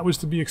that was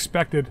to be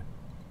expected.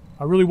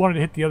 I really wanted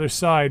to hit the other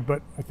side,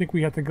 but I think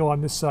we have to go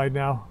on this side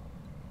now.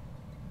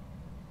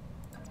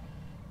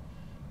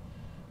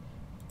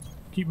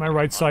 Keep my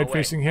right side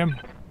facing him.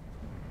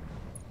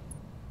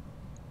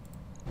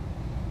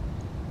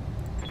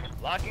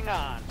 Locking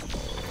on.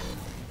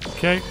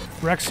 Okay,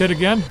 Rex hit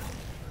again.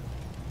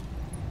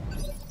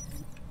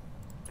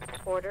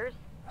 Orders.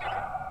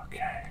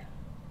 Okay.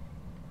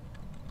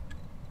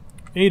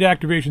 8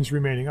 activations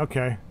remaining.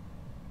 Okay.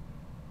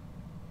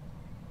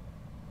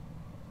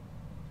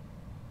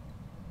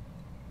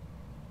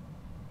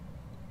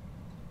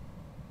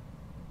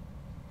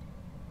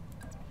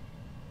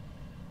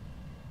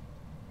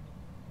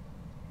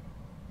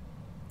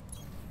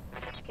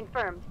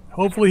 Confirmed.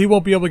 Hopefully he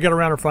won't be able to get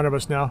around in front of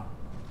us now.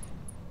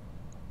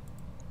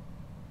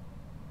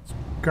 It's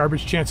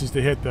garbage chances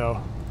to hit,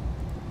 though.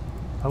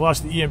 I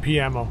lost the EMP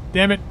ammo.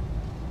 Damn it!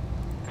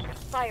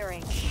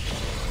 Firing.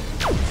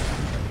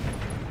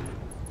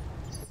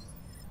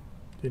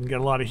 Didn't get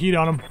a lot of heat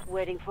on him.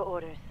 Waiting for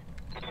orders.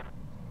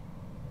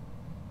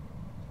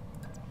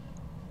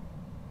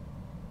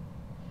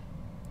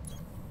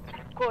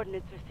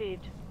 Coordinates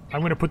received. I'm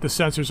going to put the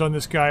sensors on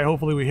this guy.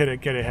 Hopefully we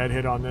get a head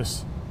hit on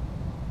this.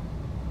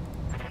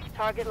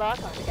 Target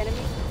lock on enemy.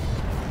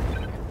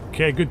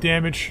 Okay, good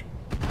damage.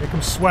 Make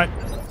him sweat.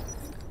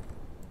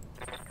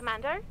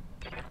 Commander?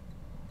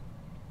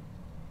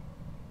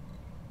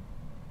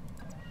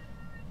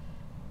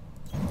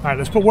 Alright,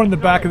 let's put one in the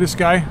back of this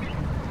guy.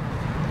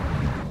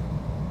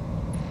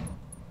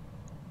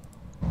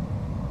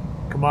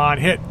 Come on,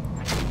 hit.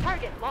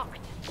 Target locked.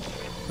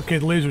 Okay,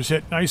 the laser's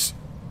hit. Nice.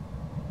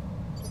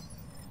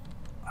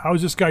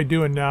 How's this guy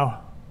doing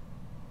now?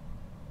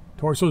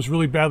 Torso's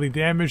really badly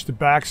damaged. The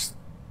back's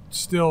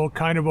still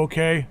kind of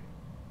okay.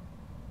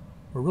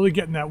 We're really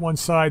getting that one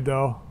side,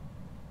 though.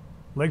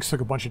 Legs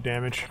took a bunch of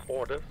damage.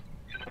 Orders.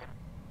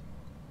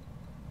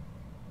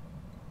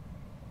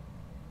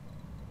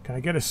 Can I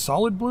get a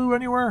solid blue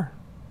anywhere?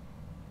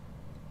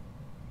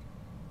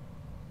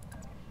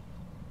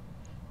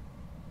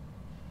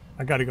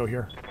 I gotta go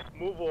here.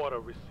 Move order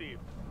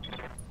received.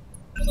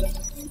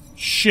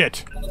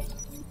 Shit!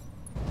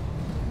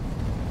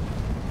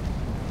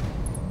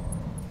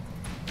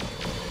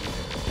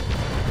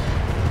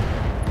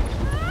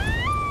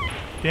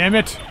 Damn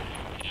it!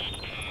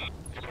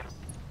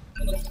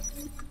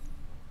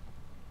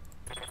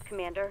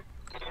 Commander?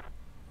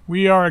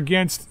 We are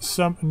against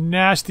some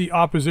nasty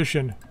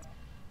opposition.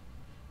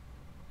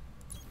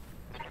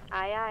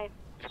 Aye, aye.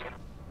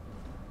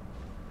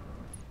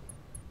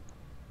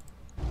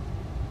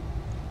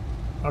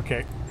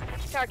 Okay.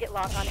 Target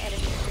lock on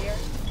enemy rear.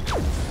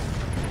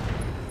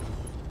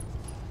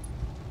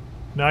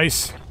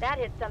 Nice. That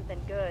hit something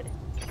good.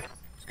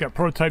 It's got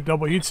prototype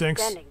double heat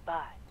sinks. Standing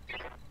by.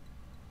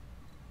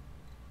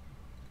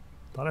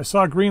 Thought I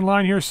saw a green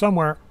line here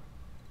somewhere.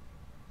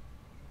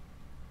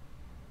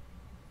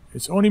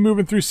 It's only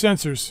moving through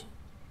sensors.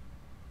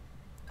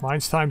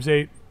 Mine's times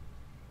 8.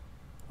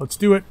 Let's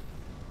do it.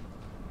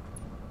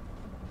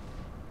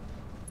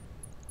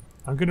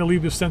 I'm going to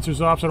leave the sensors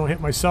off so I don't hit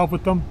myself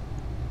with them.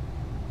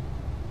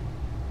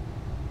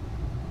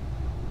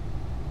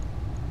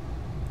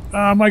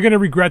 Am I going to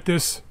regret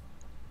this?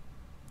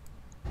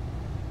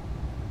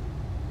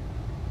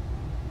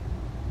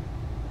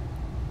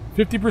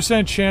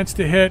 %50 chance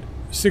to hit,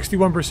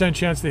 61%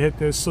 chance to hit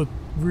this. So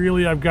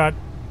really I've got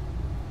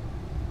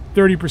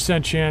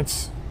 30%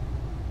 chance.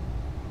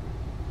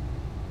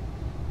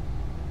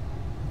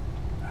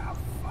 Oh,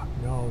 fuck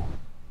no.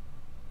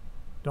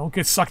 Don't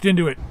get sucked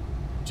into it.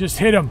 Just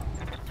hit him.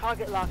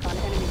 Target lock on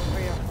enemy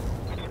rear.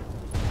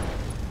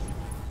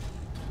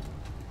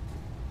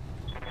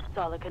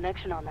 Solid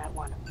connection on that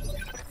one.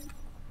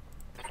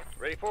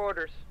 Ready for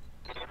orders.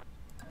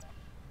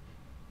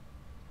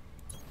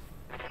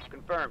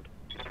 Confirmed.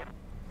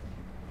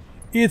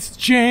 It's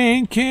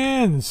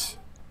Jenkins.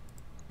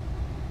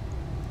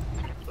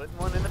 Putting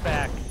one in the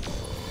back.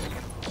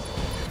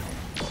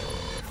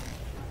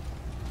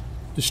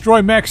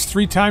 Destroy mechs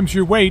 3 times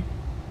your weight.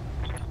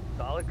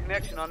 Solid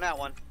connection on that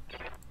one.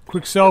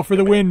 Quikscell for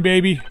the win,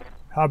 baby.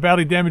 How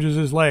badly damages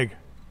his leg?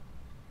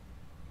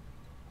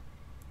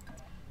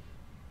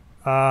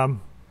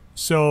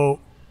 So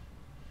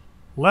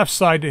left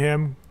side to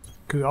him,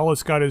 because all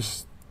it's got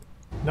is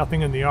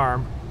nothing in the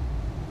arm.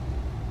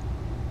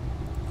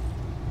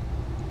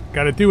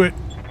 Gotta do it.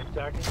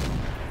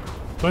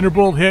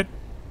 Thunderbolt hit.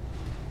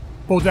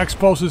 Both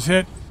X-pulses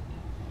hit.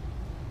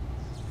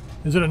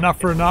 Is it enough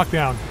for a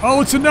knockdown?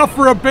 Oh, it's enough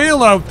for a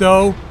bailout,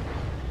 though.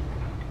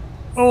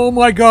 Oh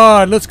my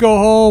god, let's go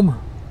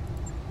home.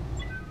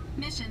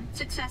 Mission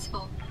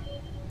successful.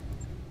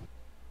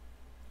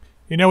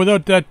 You know,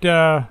 without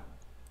that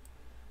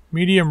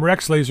medium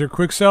Rex laser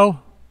Quikscell,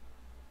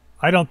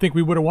 I don't think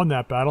we would have won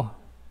that battle.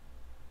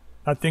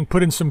 That thing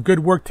put in some good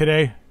work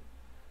today.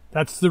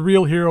 That's the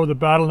real hero of the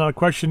battle. Now the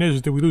question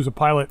is, did we lose a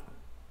pilot?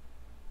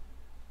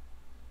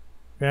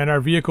 And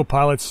our vehicle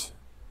pilot's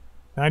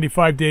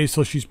 95 days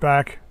till she's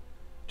back.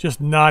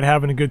 Just not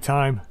having a good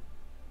time.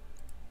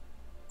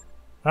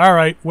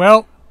 Alright,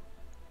 well,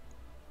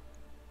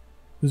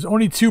 there's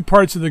only 2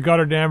 parts of the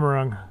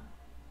Gotterdammerung.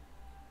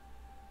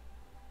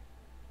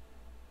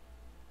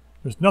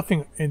 There's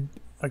nothing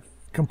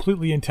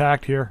completely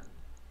intact here.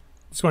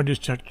 Just going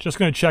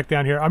to check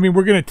down here. I mean,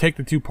 we're going to take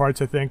the 2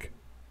 parts, I think.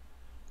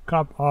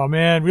 Oh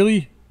man,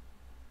 really?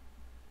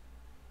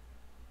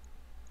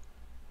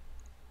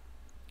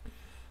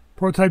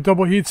 Prototype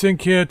double heatsink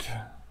kit.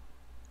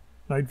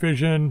 Night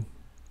vision.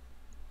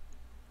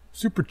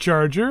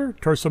 Supercharger.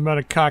 Torso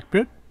mounted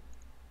cockpit.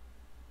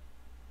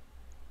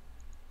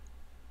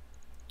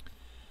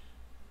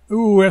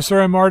 Ooh,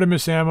 SRM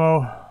Artemis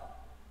ammo.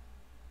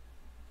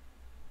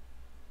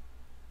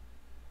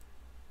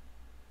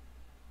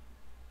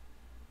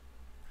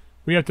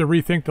 We have to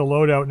rethink the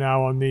loadout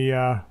now on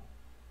the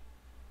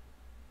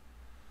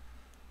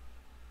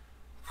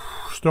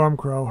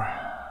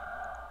Stormcrow.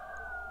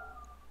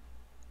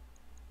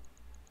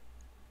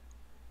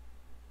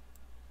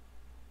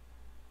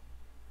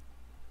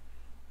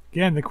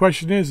 Again, the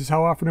question is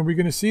how often are we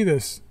going to see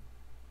this?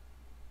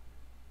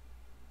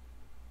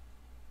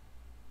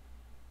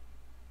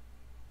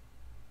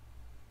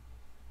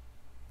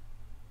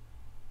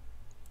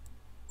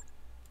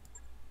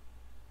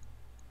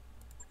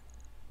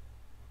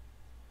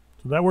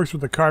 So that works with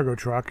the cargo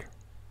truck.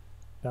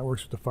 That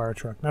works with the fire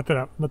truck. Not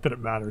that it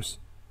matters.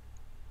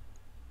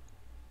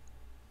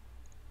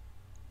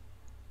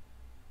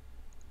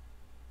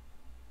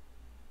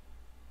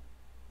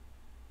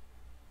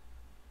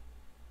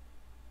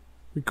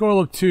 Recoil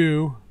of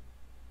 2.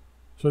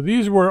 So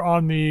these were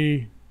on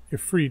the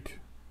Ifrit.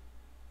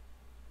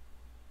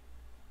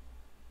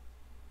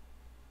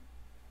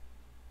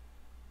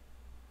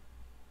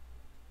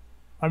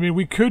 I mean,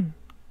 we could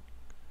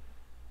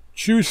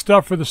choose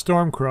stuff for the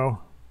Stormcrow.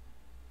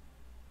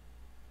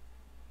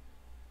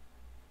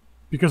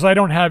 Because I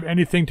don't have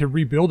anything to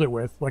rebuild it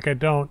with. Like, I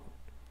don't.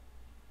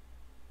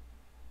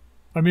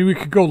 I mean, we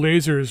could go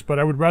lasers, but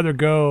I would rather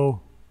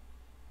go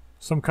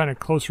some kind of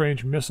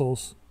close-range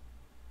missiles.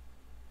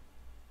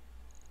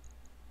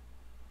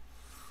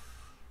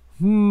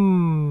 The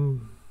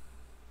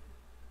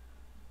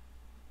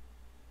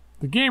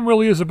game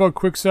really is about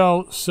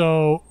Quikscell,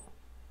 so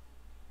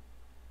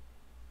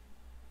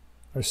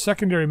our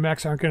secondary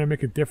mechs aren't going to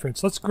make a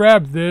difference. Let's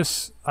grab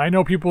this. I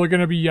know people are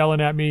going to be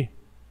yelling at me.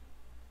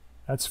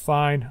 That's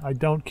fine. I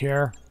don't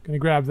care. Going to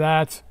grab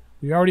that.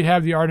 We already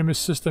have the Artemis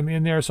system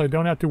in there, so I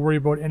don't have to worry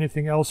about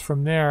anything else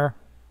from there.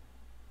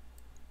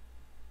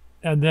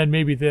 And then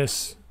maybe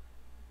this.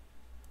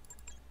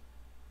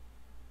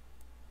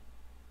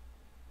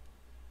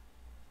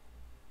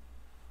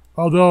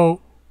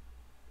 Although,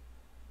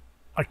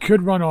 I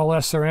could run all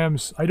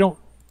SRMs. I don't...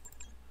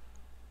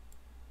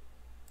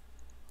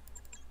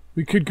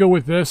 We could go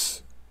with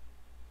this.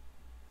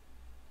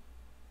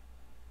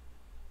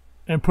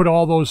 And put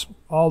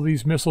all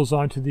these missiles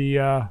onto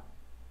the...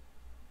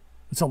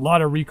 It's a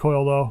lot of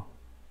recoil, though.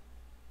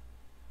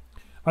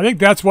 I think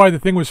that's why the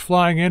thing was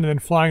flying in and then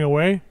flying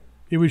away.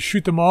 It would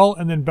shoot them all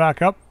and then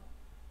back up.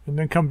 And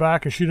then come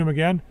back and shoot them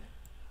again.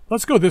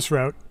 Let's go this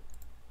route.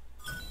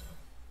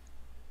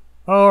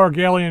 Oh, our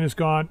galleon is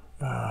gone.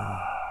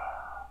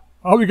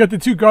 Oh, we got the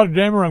 2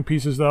 Goddammerung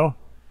pieces, though.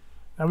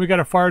 And we got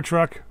a fire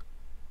truck.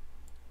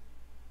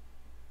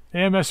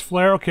 AMS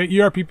flare. Okay,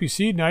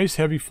 ERPPC. Nice.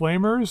 Heavy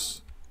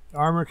flamers.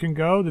 Armor can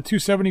go. The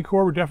 270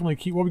 core we're definitely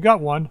keep. Well, we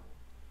got one.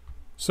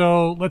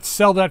 So let's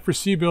sell that for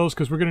C-bills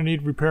because we're going to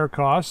need repair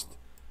cost.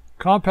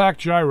 Compact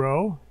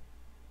gyro.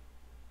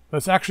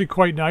 That's actually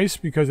quite nice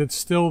because it's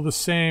still the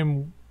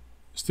same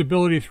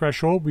stability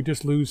threshold. We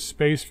just lose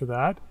space for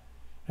that.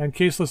 And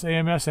caseless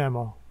AMS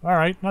ammo.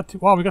 Alright, not too...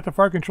 Wow, we got the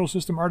fire control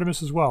system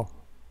Artemis as well.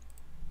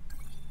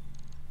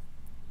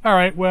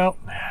 Alright, well...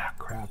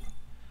 crap.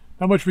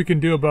 Not much we can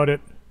do about it.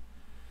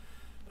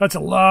 That's a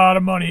lot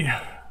of money.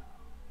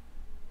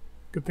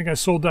 Good thing I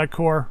sold that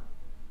core.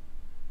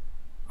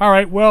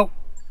 Alright, well...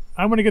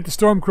 I'm going to get the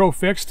Stormcrow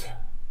fixed.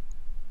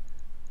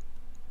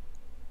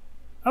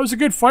 That was a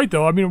good fight,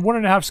 though. I mean,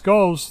 1.5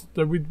 skulls.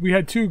 We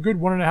had 2 good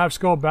 1.5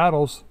 skull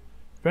battles.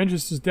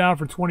 Vengeance is down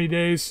for 20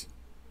 days.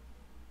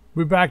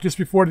 We're back just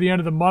before the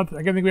end of the month.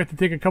 I think we have to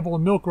take a couple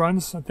of milk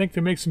runs, I think,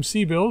 to make some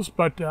C-bills.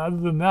 But other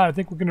than that, I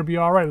think we're going to be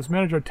all right. Let's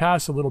manage our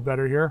tasks a little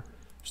better here.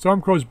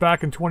 Stormcrow's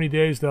back in 20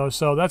 days, though,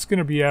 so that's going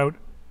to be out.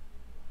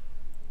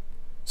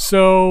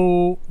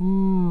 So,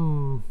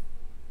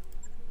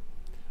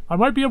 I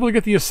might be able to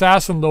get the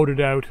Assassin loaded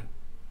out.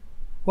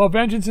 Well,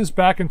 Vengeance is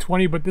back in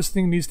 20, but this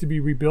thing needs to be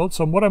rebuilt.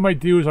 So what I might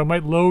do is I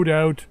might load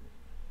out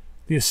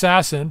the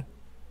Assassin.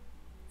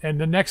 And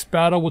the next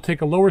battle, we'll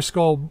take a lower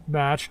skull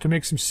match to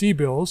make some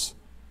C-bills.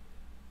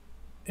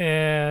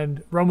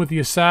 And run with the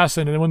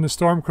Assassin. And then when the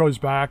Stormcrow's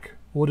back,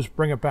 we'll just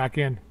bring it back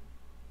in.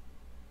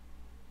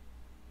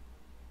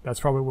 That's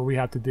probably what we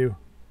have to do.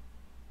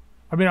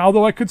 I mean,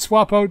 although I could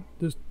swap out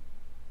this...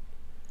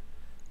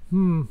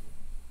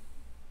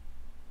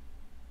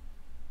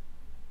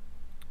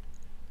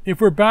 If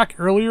we're back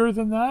earlier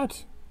than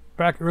that,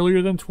 back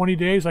earlier than 20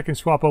 days, I can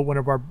swap out one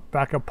of our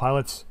backup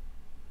pilots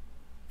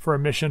for a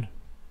mission.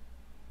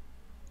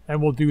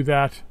 And we'll do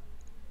that.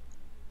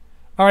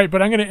 Alright,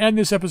 but I'm going to end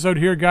this episode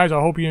here, guys.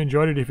 I hope you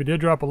enjoyed it. If you did,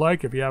 drop a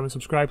like. If you haven't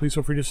subscribed, please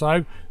feel free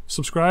to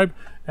subscribe.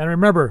 And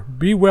remember,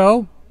 be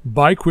well,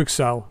 buy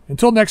Quikscell.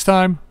 Until next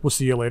time, we'll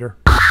see you later.